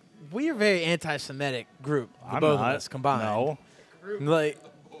 We are a very anti-Semitic group. The I'm both not. of us combined. No. Like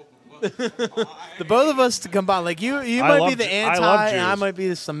the both of us to combine. Like you I might be love the Ju- I anti, love and I Jews. might be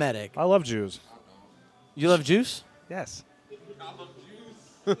the Semitic. I love Jews. You love juice? Yes.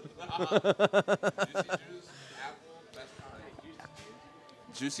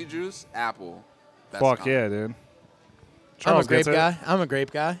 Juicy juice, apple. Best Fuck kind. yeah, dude. I'm a Charles grape gets it. guy. I'm a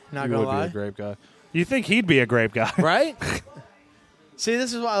grape guy. Not You gonna would lie. be a grape guy. You think he'd be a grape guy? Right? See,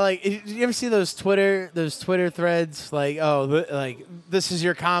 this is why. Like, you ever see those Twitter threads? Like, like this is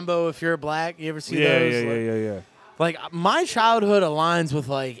your combo if you're black. You ever see Yeah, those? yeah, Like- yeah. Like my childhood aligns with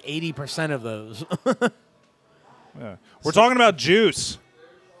like 80% of those. Yeah. We're talking about juice.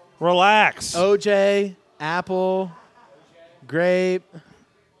 Relax. OJ, apple, grape,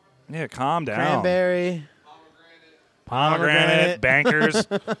 Yeah, calm down. cranberry. Pomegranate, bankers.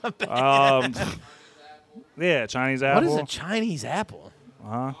 Yeah, Chinese apple. What is a Chinese apple?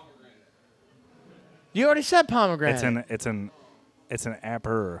 Uh-huh. You already said pomegranate. It's an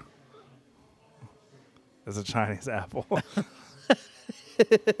apple. It's a Chinese apple.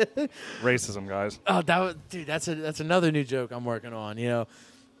 Racism, guys. Oh, that's another new joke I'm working on. You know,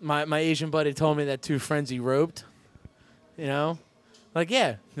 my Asian buddy told me that two friends he roped. You know, like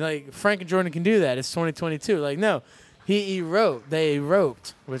yeah, like Frank and Jordan can do that. It's 2022. Like no, he roped. They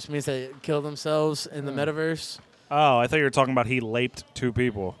roped, which means they killed themselves in the metaverse. Oh, I thought you were talking about he laped two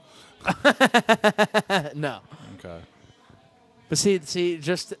people. No, Okay. but see,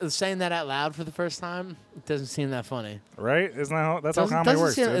 just saying that out loud for the first time, it doesn't seem that funny. Right? Isn't that that's how Doesn't- comedy doesn't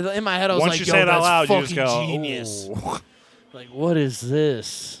works? seem- Dude. in my head, I was Once like, you yo, say it out that's loud, you just fucking go, genius. "Ooh." Like, what is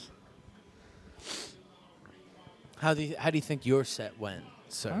this? How do you think your set went,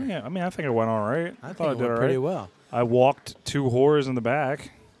 sir? Oh, yeah. I mean, I think it went all right. I thought think I it did went all pretty right. well. I walked two whores in the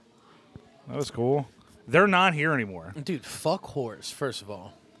back. That was cool. They're not here anymore. Dude, fuck whores, first of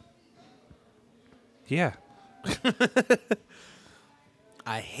all. Yeah.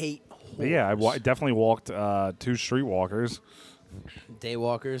 I hate But whores. yeah, I definitely walked two streetwalkers.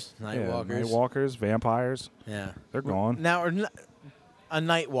 Daywalkers, night Yeah, walkers. night walkers, vampires. Yeah. They're gone. Now, a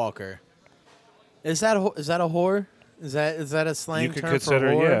night walker. Is that a whore? Is that a slang You could term consider,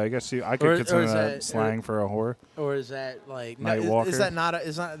 for whore? yeah, I guess I Or- could or consider is that that- slang for a whore. Or is that like Night is walker? that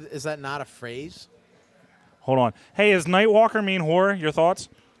not a phrase? Hold on. Hey, does night walker mean whore? Your thoughts?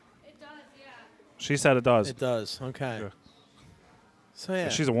 It does, yeah. She said it does. It does. Okay. Yeah. So yeah,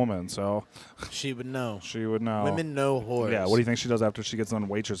 She's a woman, so she would know. she would know. Women know whores. Yeah, what do you think she does after she gets done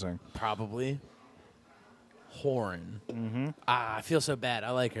waitressing? Probably whoring. Mm-hmm. I feel so bad.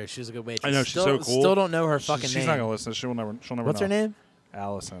 I like her. She's a good waitress. I know, she's still, so cool. Still don't know her fucking She's name. not gonna listen. She'll never What's know. her name?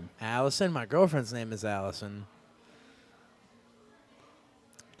 Allison. Allison. My girlfriend's name is Allison.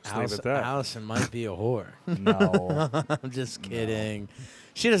 Just leave it at that. Allison might be a whore. No. I'm just kidding.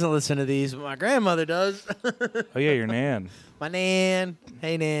 She doesn't listen to these, but my grandmother does. Oh yeah, your nan. My Nan.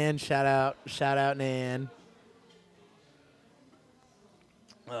 Hey, Nan. Shout out, Nan.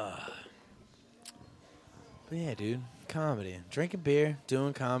 But yeah, dude. Comedy. Drinking beer,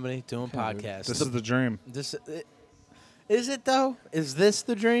 doing comedy, doing podcasts. This is the dream. Is it though? Is this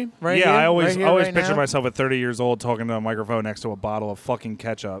the dream? Right Yeah, here? I always Right here, always right picture now? myself at 30 years old talking to a microphone next to a bottle of fucking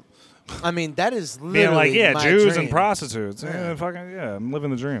ketchup. I mean, that is Being literally like, yeah, my Jews dream. and prostitutes. Yeah. Yeah, fucking yeah, I'm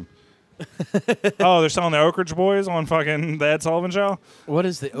living the dream. Oh, they're selling the Oak Ridge Boys on fucking the Ed Sullivan Show? What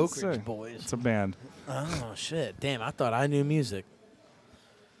is the Oak Let's Ridge see. Boys? It's a band. Oh shit! Damn, I thought I knew music.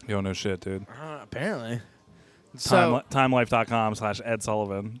 You don't know shit, dude. Apparently. So, Timelife.com/Ed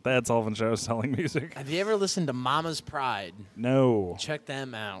Sullivan. The Ed Sullivan Show is selling music. have you ever listened to Mama's Pride? No. Check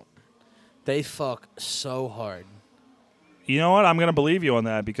them out. They fuck so hard. You know what? I'm going to believe you on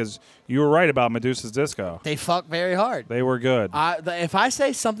that because you were right about Medusa's Disco. They fuck very hard. They were good. If I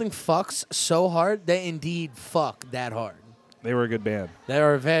say something fucks so hard, they indeed fuck that hard. They were a good band. They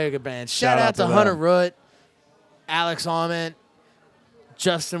are a very good band. Shout Shout out out to to Hunter them. Root, Alex Almond,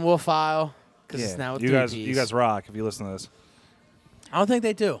 Justin Wolfile, because it's now with you three guys, Ps. you guys rock if you listen to this. I don't think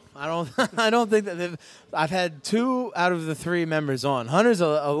they do. I don't. I don't think that they've. I've had 2 out of the 3 members on. Hunter's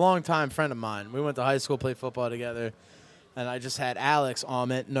a long-time friend of mine. We went to high school, played football together, and I just had Alex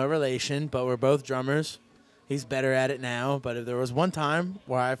on it. No relation, but we're both drummers. He's better at it now. But if there was one time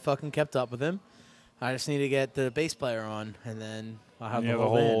where I fucking kept up with him, I just need to get the bass player on, and then I'll have You the have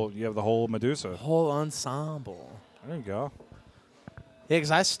whole band. you have the whole Medusa. Whole ensemble. There you go. Yeah,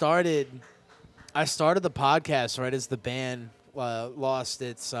 because I started the podcast right as the band lost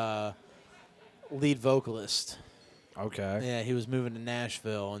its lead vocalist. Okay. Yeah, he was moving to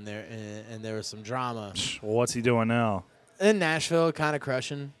Nashville, and there was some drama Well, what's he doing now? in Nashville, kind of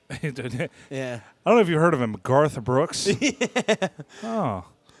crushing. I don't Yeah, know if you heard of him, Garth Brooks.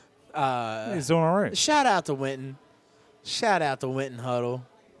 Oh, he's doing all right. shout out to Winton. Shout out to Winton Huddle.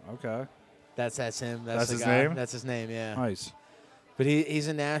 Okay. That's him. That's the his guy. name? That's his name. Yeah. Nice. But he's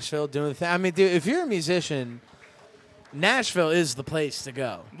in Nashville doing the thing. I mean, dude, if you're a musician, Nashville is the place to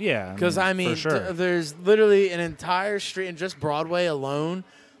go. Yeah. Because, for sure. there's literally an entire street, and just Broadway alone,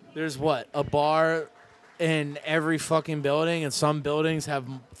 there's a bar in every fucking building, and some buildings have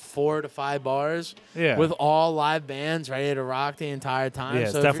 4 to 5 bars Yeah. with all live bands ready to rock the entire time. Yeah,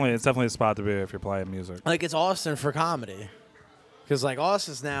 it's So if definitely a spot to be if you're playing music. it's Austin for comedy. Because,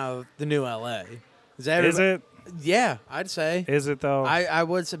 Austin's now the new L.A. Is it? Yeah, I'd say. Is it though? I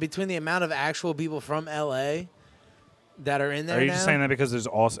would say between the amount of actual people from L.A. that are in there Are you now, just saying that because there's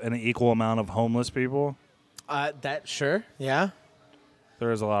also an equal amount of homeless people? Sure, yeah.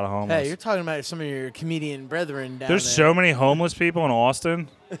 There is a lot of homeless. Hey, you're talking about some of your comedian brethren down There's there. so many homeless people in Austin.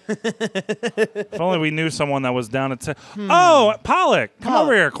 If only we knew someone that was down at. Oh, Pollock, come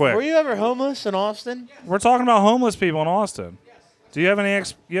over here quick. Were you ever homeless in Austin? We're talking about homeless people in Austin. Do you have any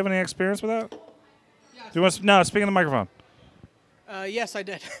experience with that? Do you want no? Speaking of the microphone. Yes, I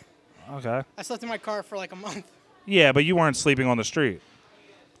did. Okay. I slept in my car for like a month Yeah, but you weren't sleeping on the street.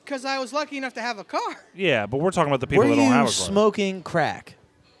 because I was lucky enough to have a car. Yeah, but we're talking about the people Were that don't you have a car. smoking crack?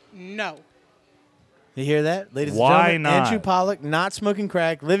 No. You hear that, ladies Why and gentlemen? not? Andrew Pollock not smoking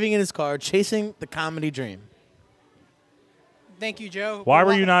crack, living in his car, chasing the comedy dream. Thank you, Joe. Why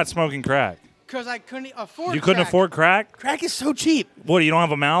were you not smoking crack? Because I couldn't afford You couldn't crack. afford crack? Crack is so cheap. What, you don't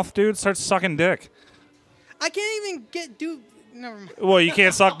have a mouth, dude? Start sucking dick. I can't even never mind. Well, you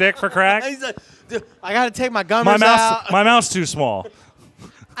can't suck dick for crack? He's like, "Dude, I got to take my My gummers out. mouth's too small.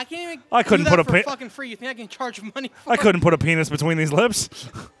 I can't even I couldn't do that put a for pin- fucking free. You think I can charge money for I couldn't put a penis between these lips.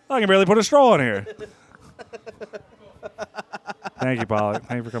 I can barely put a straw in here. Thank you, Pollock.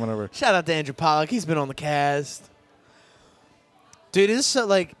 Thank you for coming over. Shout out to Andrew Pollock. He's been on the cast. Dude, it's so,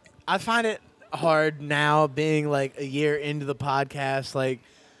 I find it hard now being a year into the podcast,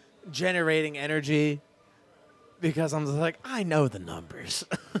 generating energy because I'm just I know the numbers.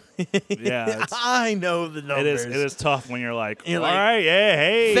 Yeah, it's- I know the numbers. It is tough when you're like, You're all like, right, yeah,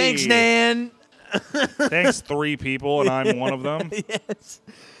 hey. Thanks, Nan. Thanks, 3 people, and I'm one of them. Yes.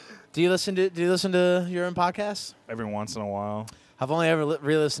 Do you listen to your own podcasts? Every once in a while. I've only ever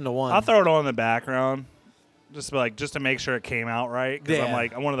re-listened to one. I'll throw it on in the background. Just to make sure it came out right. Because Yeah.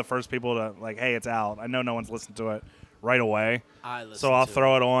 I'm one of the first people to hey, it's out. I know no one's listened to it right away. I listen So I'll to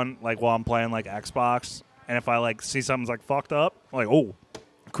throw it on while I'm playing Xbox. And if I see something's fucked up, I'm oh.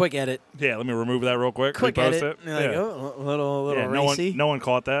 Quick edit. Yeah, let me remove that real quick. Quick repost edit. it. You're like, Yeah. oh, a little Yeah, racy. no one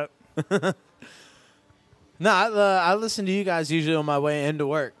caught that. No, I listen to you guys usually on my way into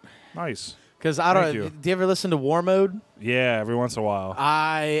work. Nice. Because I don't. Thank you. Do you ever listen to War Mode? Yeah, every once in a while.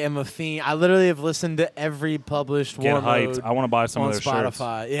 I am a fiend. I literally have listened to every published Get War hyped. Mode I want to buy some on of their shirts.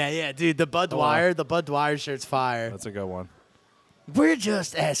 Spotify. Yeah, dude. The Bud Dwyer shirt's fire. That's a good one. We're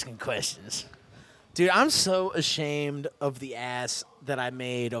just asking questions. Dude, I'm so ashamed of the ass that I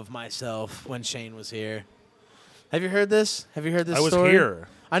made of myself when Shane was here. Have you heard this? Have you heard this I was story? here.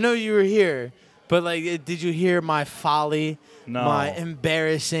 I know you were here, but did you hear my folly? No. My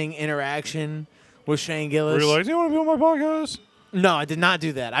embarrassing interaction with Shane Were Gillis? you like, do you want to be on my podcast? No, I did not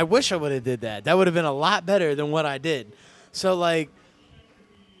do that. I wish I would have did that. That would have been a lot better than what I did. So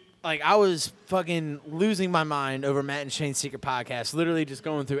I was fucking losing my mind over Matt and Shane's Secret Podcast, literally just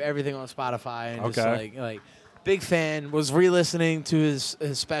going through everything on Spotify and Okay. just big fan, was re-listening to his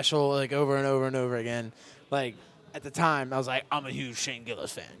special over and over and over again. At the time, I was like, I'm a huge Shane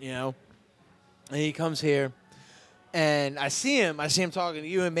Gillis fan, you know? And he comes here and I see him talking to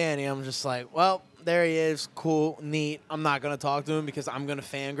you and Manny. I'm just like, well, there he is, cool, neat. I'm not going to talk to him because I'm going to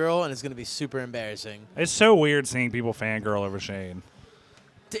fangirl and it's going to be super embarrassing. It's so weird seeing people fangirl over Shane.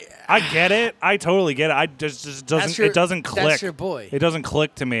 I get it. I totally get it. I just doesn't. It doesn't click. That's your boy. It doesn't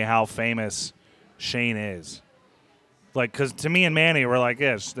click to me how famous Shane is. Like, because to me and Manny, we're like,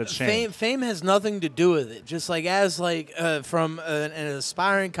 yeah, that's Shane. Fame has nothing to do with it. Just like as like from an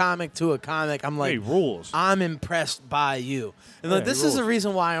aspiring comic to a comic, I'm like, He rules. I'm impressed by you. And like, Yeah, this he is the rules.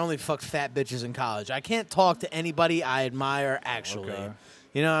 reason why I only fucked fat bitches in college. I can't talk to anybody I admire actually. Okay.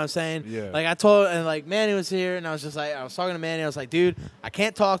 You know what I'm saying? Yeah. Like I told, and like Manny was here, and I was just like, I was talking to Manny. I was like, dude, I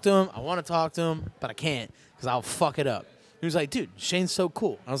can't talk to him. I want to talk to him, but I can't because I'll fuck it up. He was like, dude, Shane's so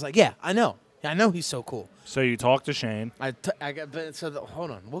cool. I was like, yeah, I know. I know he's so cool. So you talked to Shane, I got, but so hold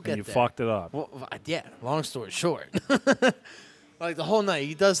on, we'll get and you there. fucked it up. Well, yeah. Long story short, like the whole night,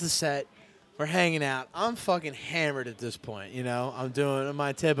 he does the set. We're hanging out. I'm fucking hammered at this point. You know, I'm doing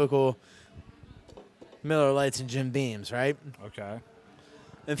my typical Miller Lights and Jim Beams, right? Okay.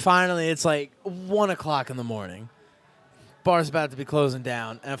 And finally, it's like 1 o'clock in the morning. Bar's about to be closing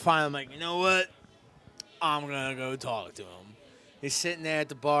down, and finally, I'm like, you know what? I'm gonna go talk to him. He's sitting there at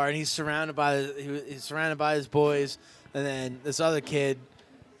the bar, and he's surrounded by he's surrounded by his boys, and then this other kid,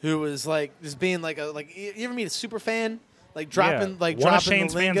 who was like just being like you ever meet a super fan, like dropping One of dropping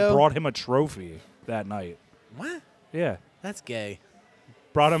Shane's the fans lingo. brought him a trophy that night. What? Yeah. That's gay.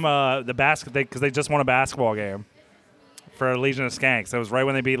 Brought him the basket because they just won a basketball game for Legion of Skanks. That was right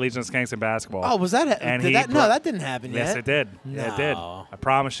when they beat Legion of Skanks in basketball. Oh, was that? And Did he that? No, brought- that didn't happen yet. Yes, it did. Yeah, it did. No. I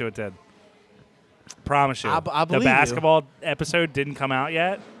promise you it did. Promise you. I the believe you. basketball episode didn't come out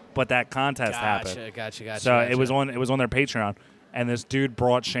yet, but that contest happened. Gotcha. So it was on their Patreon, and this dude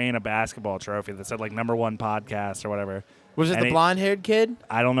brought Shane a basketball trophy that said like #1 podcast or whatever. Was it And the blonde-haired kid?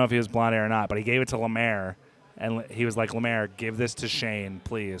 I don't know if he was blonde hair or not, but he gave it to Lemaire, and he was like, "Lemaire, give this to Shane,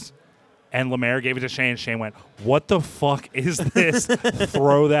 please." And Lemaire gave it to Shane. Shane went, "What the fuck is this?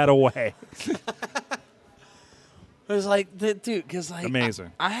 Throw that away." It was like, dude, because like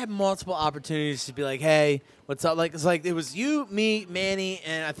Amazing. I had multiple opportunities to be like, hey, what's up? Like it's like it was you, me, Manny,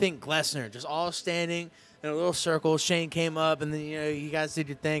 and I think Glessner, just all standing in a little circle. Shane came up, and then you guys did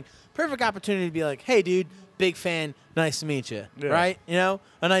your thing. Perfect opportunity to be like, hey, dude, big fan, nice to meet you, Yeah. right? You know,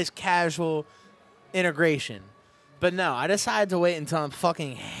 a nice casual integration. But no, I decided to wait until I'm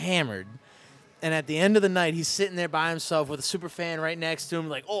fucking hammered. And at the end of the night, he's sitting there by himself with a super fan right next to him,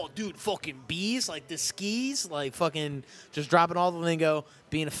 like, oh, dude, fucking bees, like the skis, like fucking just dropping all the lingo,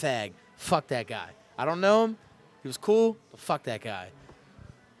 being a fag. Fuck that guy. I don't know him. He was cool, but fuck that guy.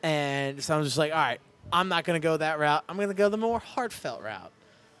 And so I'm just like, all right, I'm not going to go that route. I'm going to go the more heartfelt route.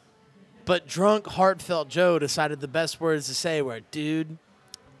 But drunk, heartfelt Joe decided the best words to say were, dude,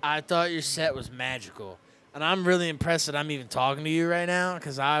 I thought your set was magical. And I'm really impressed that I'm even talking to you right now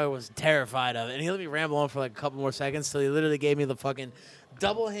because I was terrified of it. And he let me ramble on for like a couple more seconds till he literally gave me the fucking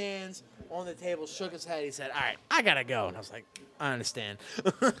double hands on the table, shook his head. He said, all right, I got to go. And I was like, I understand.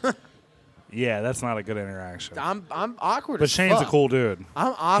 Yeah, that's not a good interaction. I'm awkward But as Shane's fuck. a cool dude.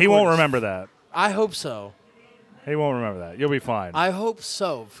 I'm awkward. He won't as- remember that. I hope so. He won't remember that. You'll be fine. I hope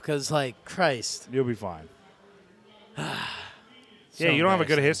so because, like, Christ. You'll be fine. So Yeah, you don't have a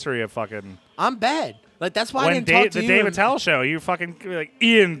good embarrassing. history of fucking. I'm bad. Like, that's why I When didn't talk to the you. David and- Tell show, you fucking like,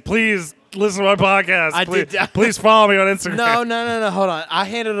 Ian, please listen to my podcast. I please, did- please follow me on Instagram. No. Hold on. I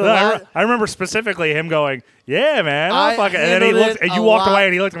handled it a No, lot. I remember specifically him going, "Yeah, man, I I'll fucking." And then he handled looked, it and a you walked lot- away,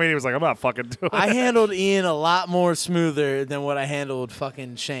 and he looked at me, and he was like, "I'm not fucking doing." I that." handled Ian a lot more smoother than what I handled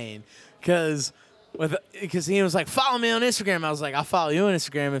fucking Shane, because Ian was like, "Follow me on Instagram." I was like, "I'll follow you on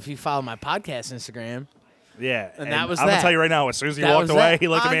Instagram if you follow my podcast Instagram." Yeah, And that was I'm gonna that. tell you right now. As soon as he That walked was away, that. he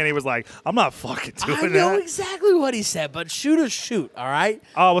looked at me and he was like, "I'm not fucking doing I know that." exactly what he said, but shoot or shoot, all right?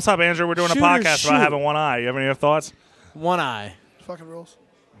 Oh, what's up, Andrew? We're doing Shoot a or podcast shoot. about having one eye. You have any other thoughts? One eye. Fucking rules.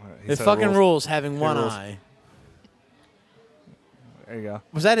 He It said fucking rules having It one rules. eye. There you go.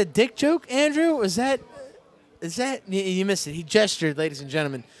 Was that a dick joke, Andrew? Is that you missed it? He gestured, ladies and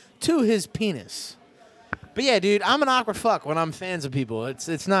gentlemen, to his penis. But yeah, dude, I'm an awkward fuck when I'm fans of people.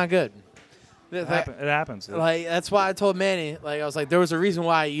 It's not good. It happens. Like that's why I told Manny, like I was like, there was a reason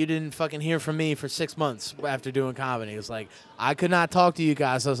why you didn't fucking hear from me for 6 months after doing comedy. It was like I could not talk to you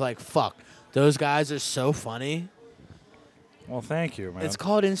guys. I was like, fuck, those guys are so funny. Well, thank you, man. It's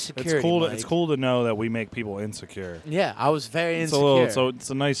called insecurity. It's cool. Mike. It's cool to know that we make people insecure. Yeah, I was very It's insecure. it's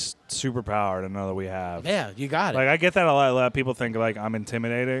a nice superpower to know that we have. Yeah, you got it. Like I get that a lot. A lot of people think like I'm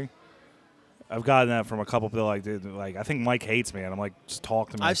intimidating. I've gotten that from a couple people. Like, dude, like I think Mike hates me, and I'm like, just talk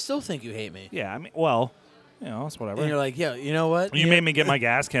to me. I still think you hate me. Yeah, I mean, well, you know, it's whatever. And you're like, yo, you know what? You made me get my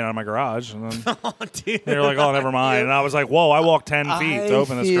gas can out of my garage, and then Oh, dude. you're like, oh, never mind. And I was like, whoa, I walked 10 feet to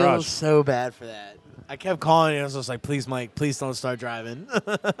open this I feel garage. so bad for that. I kept calling you. I was just like, please, Mike, please don't start driving.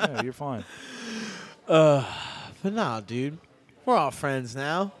 Yeah, you're fine. But nah, dude. We're all friends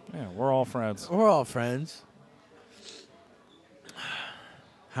now. Yeah, we're all friends. We're all friends.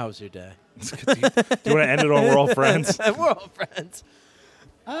 How was your day? Do you want to end it on we're all friends? We're all friends.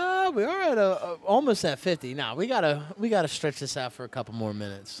 We are at almost at 50. Now we gotta stretch this out for a couple more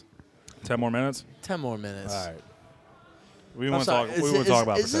minutes. 10 more minutes? 10 more minutes. All right. We I'm want to sorry, talk. is We it- want to talk is-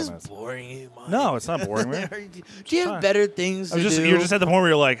 about is for 10 this minutes. boring you, Mike? No, it's not boring, man. Do you have better things to do? You're just at the point where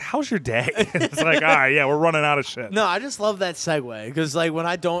you're like, "How's your day?" It's like, all right, yeah, we're running out of shit. No, I just love that segue because like when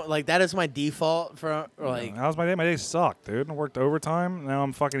I don't like that is my default for like. How's my day? My day sucked, dude. I worked overtime. Now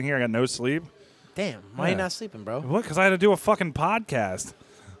I'm fucking here. I got no sleep. Damn, why you Yeah. not sleeping, bro? What? Because I had to do a fucking podcast.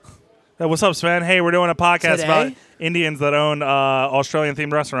 What's up, Sven? Hey, we're doing a podcast Today? about Indians that own Australian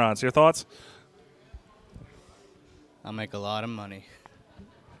themed restaurants. Your thoughts? I'll make a lot of money.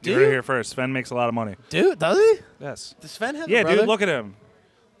 You heard it here first. Sven makes a lot of money. Dude, does he? Yes. Does Sven have a Yeah, brother? dude, look at him.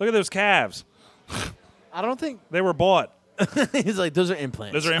 Look at those calves. I don't think They were bought. he's like those are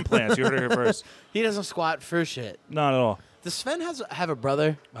implants. Those are implants. You heard it here first. He doesn't squat for shit. Not at all. Does Sven have a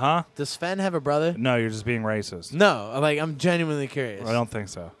brother? Huh? Does Sven have a brother? No, you're just being racist. No, like I'm genuinely curious. I don't think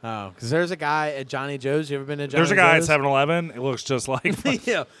so. Oh, because there's a guy at Johnny Joe's. You ever been to Johnny Joe's? There's a guy at 7-Eleven. It looks just like.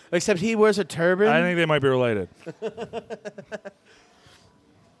 Yeah, except he wears a turban. I think they might be related.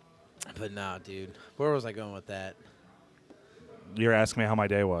 But nah, dude. Where was I going with that? You're asking me how my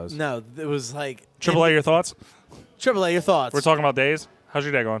day was. No, it was like Triple A, your thoughts? Triple A, your thoughts. We're talking about days. How's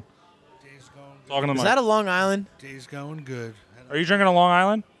your day going? Day's going. Talking to Is Mike. that a Long Island? Day's going good. Are you drinking a Long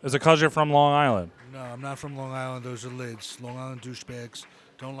Island? Is it because you're from Long Island? No, I'm not from Long Island. Those are lids. Long Island douchebags.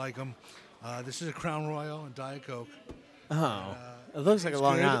 Don't like them. This is a Crown Royal and Diet Coke. Oh, it looks like a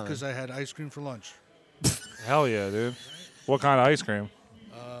Long Island. Because I had ice cream for lunch. Hell yeah, dude. What kind of ice cream?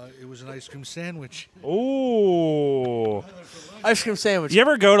 It was an ice cream sandwich. Ooh. Ice cream sandwich. You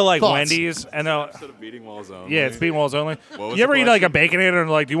ever go to like Thoughts? Wendy's and they'll Instead of beating walls only. yeah, it's beating walls only. What was You ever the eat like a question? Baconator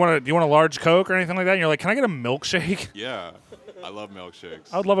and like, do you want a large Coke or anything like that? And you're like, can I get a milkshake? Yeah, I love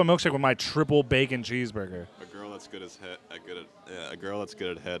milkshakes. I would love a milkshake with my triple bacon cheeseburger. A girl that's good a girl that's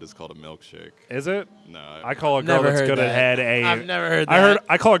good at head is called a milkshake. Is it? No, I call a girl Never that's heard good at that. head a. I've never heard I that.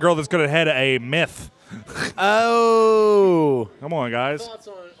 I call a girl that's good at head a myth. Oh. Come on, guys.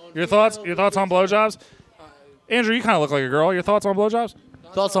 Your thoughts on blowjobs? Andrew, you kind of look like a girl. Your thoughts on blowjobs?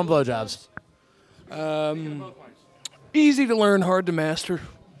 Thoughts on blowjobs? Easy to learn, hard to master.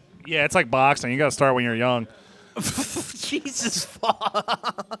 Yeah, it's like boxing. You got to start when you're young. Jesus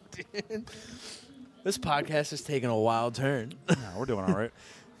fuck, dude. This podcast is taking a wild turn. Yeah, we're doing all right.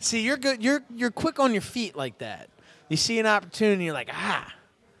 See, you're good. You're quick on your feet like that. You see an opportunity, you're like,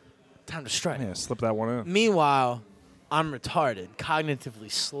 time to strike. Yeah, slip that one in. Meanwhile, I'm retarded,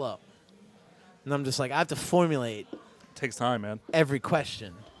 cognitively slow, and I'm just like, I have to formulate Takes time, man. every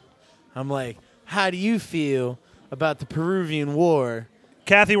question. I'm like, how do you feel about the Peruvian War?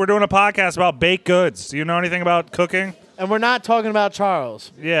 Kathy, we're doing a podcast about baked goods. Do you know anything about cooking? And we're not talking about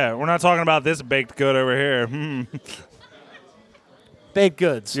Charles. Yeah, we're not talking about this baked good over here. Baked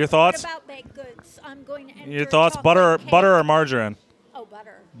goods. Your thoughts? What about baked goods? I'm going to enter Your thoughts? chocolate cake. Butter or margarine? Oh,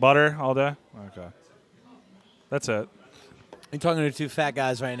 butter. Butter all day? Okay. That's it. You're talking to two fat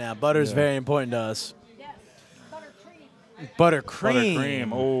guys right now. Butter is Yeah. very important to us. Yes. Buttercream. Buttercream.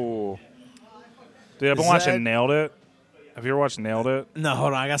 Buttercream. Oh. Dude, I've been Is watching that- Nailed It. Have you ever watched Nailed It? No,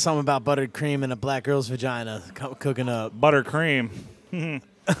 hold on. I got something about buttered cream in a black girl's vagina cooking up. Buttercream.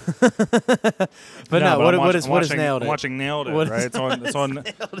 But no, but what is watching, Nailed It? I'm watching Nailed It, What right? is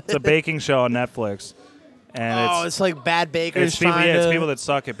It's a baking show on Netflix. And it's like bad bakers it's people, trying it's to. people that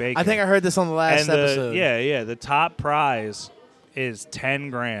suck at baking. I think I heard this on the last and episode. the top prize is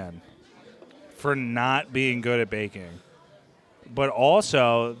 $10,000 for not being good at baking. But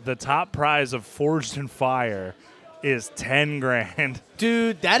also the top prize of Forged in Fire is $10,000.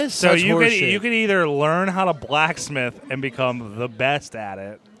 Dude, that is So such you horseshit. could either learn how to blacksmith and become the best at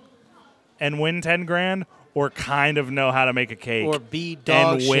it and win $10,000, or kind of know how to make a cake or be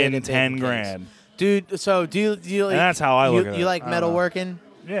dog and shit win at baking $10,000. cakes. Dude, so do you like? And that's how I look at it. You like I don't know. metalworking?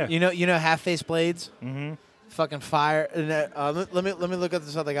 Yeah. You know half-face blades. Mm-hmm. Fucking fire. And, let me look up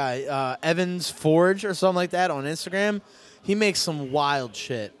this other guy, Evans Forge or something like that on Instagram. He makes some wild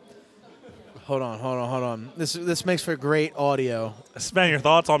shit. Hold on. This makes for great audio. Sven, your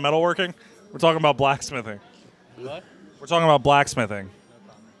thoughts on metalworking? We're talking about blacksmithing. What? We're talking about blacksmithing.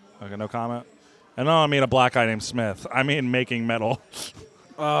 Okay, no comment. And I don't mean a black guy named Smith. I mean making metal.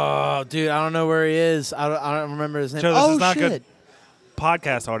 Oh, dude, I don't know where he is. I don't remember his name. Joe, this oh is not shit! good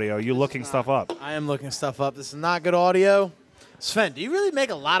podcast audio. You looking stuff up. I am looking stuff up. This is not good audio. Sven, do you really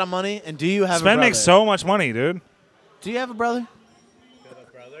make a lot of money? And do you have a Sven brother? makes so much money, dude. Do you have a brother?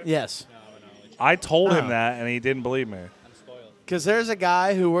 Yes. I told him Oh. that, and he didn't believe me. Because there's a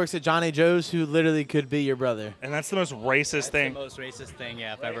guy who works at Johnny Joe's who literally could be your brother. And that's the most racist thing. The most racist thing,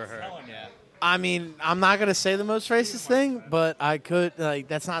 I've ever heard. Yeah. I mean, I'm not gonna say the most racist thing, but I could. Like,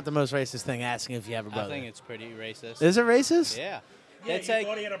 that's not the most racist thing. Asking if you have a brother. I think it's pretty racist. Is it racist? Yeah. Yeah, It's you like,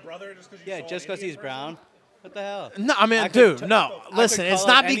 thought he had a brother just because just because he's brown. What the hell? No, I mean, could dude, no. I could Listen, it's call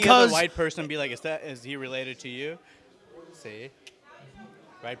not up any because other white person and be like, is he related to you? See.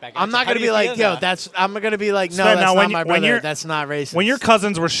 Right back. I'm at not you. How gonna do you be like, feel yo, now? I'm gonna be like, no, Sven, that's now, not when my you- when brother. you're- That's not racist. When your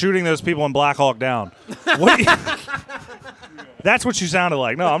cousins were shooting those people in Black Hawk Down, what do you, that's what you sounded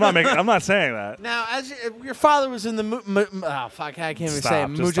like. No, I'm not saying that. Now, as your father was in the oh fuck, I can't even say Stop,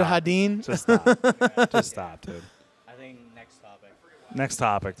 it. just stop. Mujahideen. Just stop. Just stop, dude. I think next topic. Next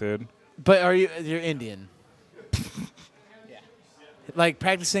topic, dude. But you're Indian? Yeah. Like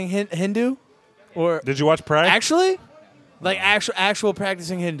practicing Hindu, or Did you watch Prey? actually, like actual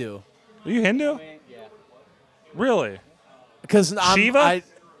practicing Hindu? Are you Hindu? Yeah. Really? Because Shiva?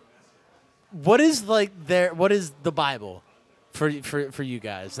 what is what is the Bible for you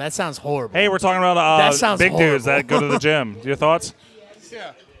guys? That sounds horrible. Hey, we're talking about That sounds big dudes horrible. that go to the gym. Your thoughts?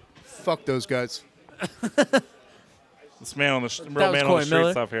 Yeah. Fuck those guys. This man on the real was man on Coy the street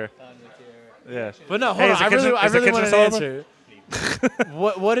Miller. stuff here. Yeah. But no, Hey, hold is on. the kitchen- I is the really want kitchen an still open?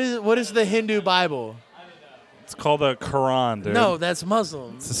 answer. what is the Hindu Bible? It's called the Quran, dude. No, that's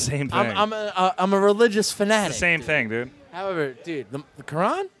Muslim. It's the same thing. I'm a religious fanatic. It's the same thing, dude. However, dude, the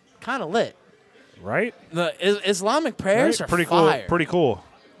Quran kind of lit. Right? The Islamic prayers Right? are Pretty fire. cool. Pretty cool.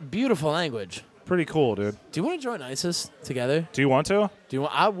 Beautiful language. Pretty cool, dude. Do you want to join ISIS together? Do you want to? Do you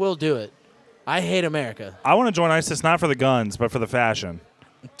want? I will do it. I hate America, I want to join ISIS not for the guns, but for the fashion.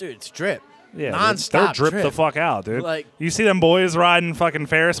 dude. It's drip. Yeah, Non-stop they're dripped drip. the fuck out, dude. Like- you see them boys riding fucking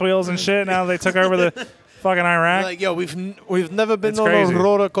Ferris wheels and shit. Now they took over the fucking Iraq. Like, yo, we've never been It's on crazy. a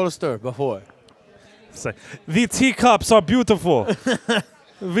roller coaster before. It's like, the teacups are beautiful.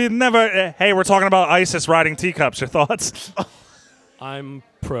 We never. Hey, we're talking about ISIS riding teacups. Your thoughts? I'm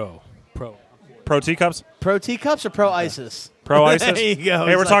pro. Pro teacups? Pro teacups or pro ISIS? Pro ISIS? There you go.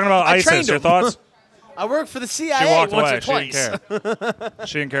 Hey, He's we're like, talking about I ISIS. trained Your him. thoughts? I work for the She CIA walked once away. or She twice. didn't care.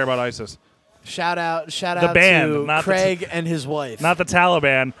 She didn't care about ISIS. Shout out The band, to not the Craig and his wife. Not the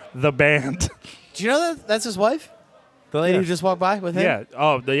Taliban, the band. Do you know that's his wife? The lady Yeah. who just walked by with him? Yeah.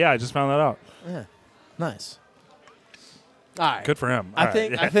 Oh, yeah. I just found that out. Yeah. Nice. All right. Good for him. I All right,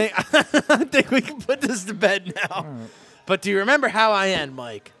 think yeah. I think we can put this to bed now. But do you remember how I end,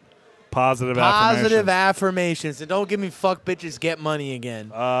 Mike? Positive Positive affirmations. affirmations. And don't give me fuck bitches get money again.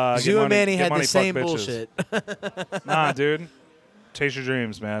 'Cause Get you and money- Manny get had money, the fuck same bitches. bullshit. Nah, dude. Chase your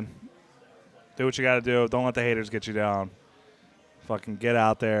dreams, man. Do what you got to do. Don't let the haters get you down. Fucking get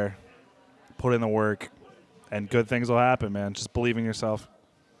out there. Put in the work. And good things will happen, man. Just believe in yourself.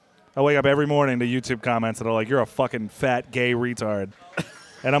 I wake up every morning to YouTube comments that are like, you're a fucking fat gay retard.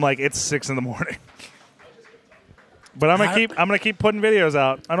 And I'm like, it's 6 in the morning. But I'm gonna keep putting videos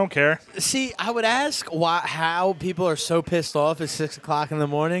out. I don't care. See, I would ask how people are so pissed off at 6 o'clock in the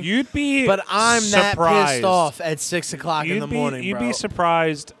morning. You'd be But I'm that surprised. pissed off at 6 o'clock in the morning, You'd bro. be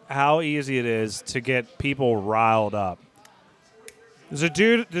surprised how easy it is to get people riled up. There's a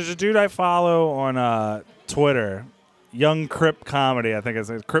dude I follow on Twitter, Young Crip Comedy, I think it's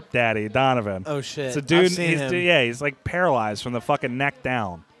Crip Daddy Donovan. Oh, shit. It's a dude. I've seen him. He's like paralyzed from the fucking neck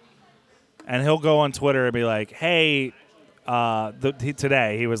down, and he'll go on Twitter and be like, "Hey,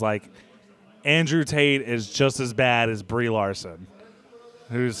 today he was like, Andrew Tate is just as bad as Brie Larson,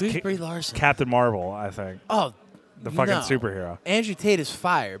 who's Brie Larson? Captain Marvel, I think. Oh, the fucking no. superhero. Andrew Tate is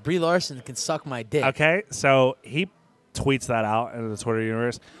fire. Brie Larson can suck my dick. Okay, so he tweets that out into the Twitter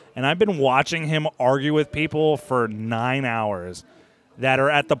universe, and I've been watching him argue with people for 9 hours that are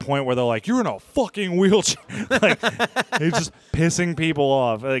at the point where they're like, "You're in a fucking wheelchair." Like, he's just pissing people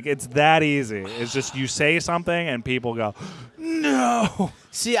off. Like, it's that easy. It's just you say something and people go, "No."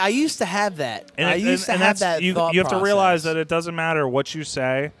 See, I used to have that. And I used to have that's- that you thought have to realize process. that it doesn't matter what you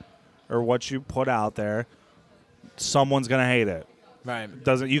say or what you put out there. Someone's gonna hate it. Right.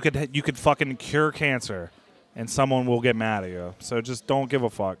 Doesn't you could fucking cure cancer, and someone will get mad at you. So just don't give a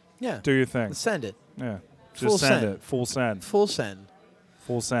fuck. Yeah. Do your thing. Send it. Yeah. Just Full send send. it. Full send. Full send.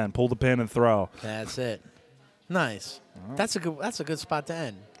 Full send. Pull the pin and throw. That's it. Nice. That's a good spot to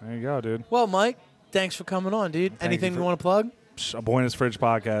end. There you go, dude. Well, Mike, thanks for coming on, dude. Anything you want to plug? A Boyness Fridge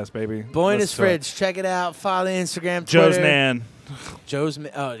podcast, baby. Boyness Let's do it. Fridge. Check it out. Follow Instagram, Joe's Twitter. Nan.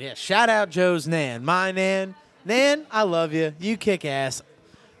 Oh, yeah. Shout out Joe's Nan. My Nan. Nan, I love you. You kick ass.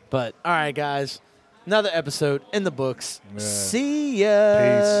 But, all right, guys. Another episode in the books. Yeah. See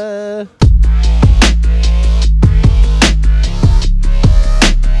ya. Peace.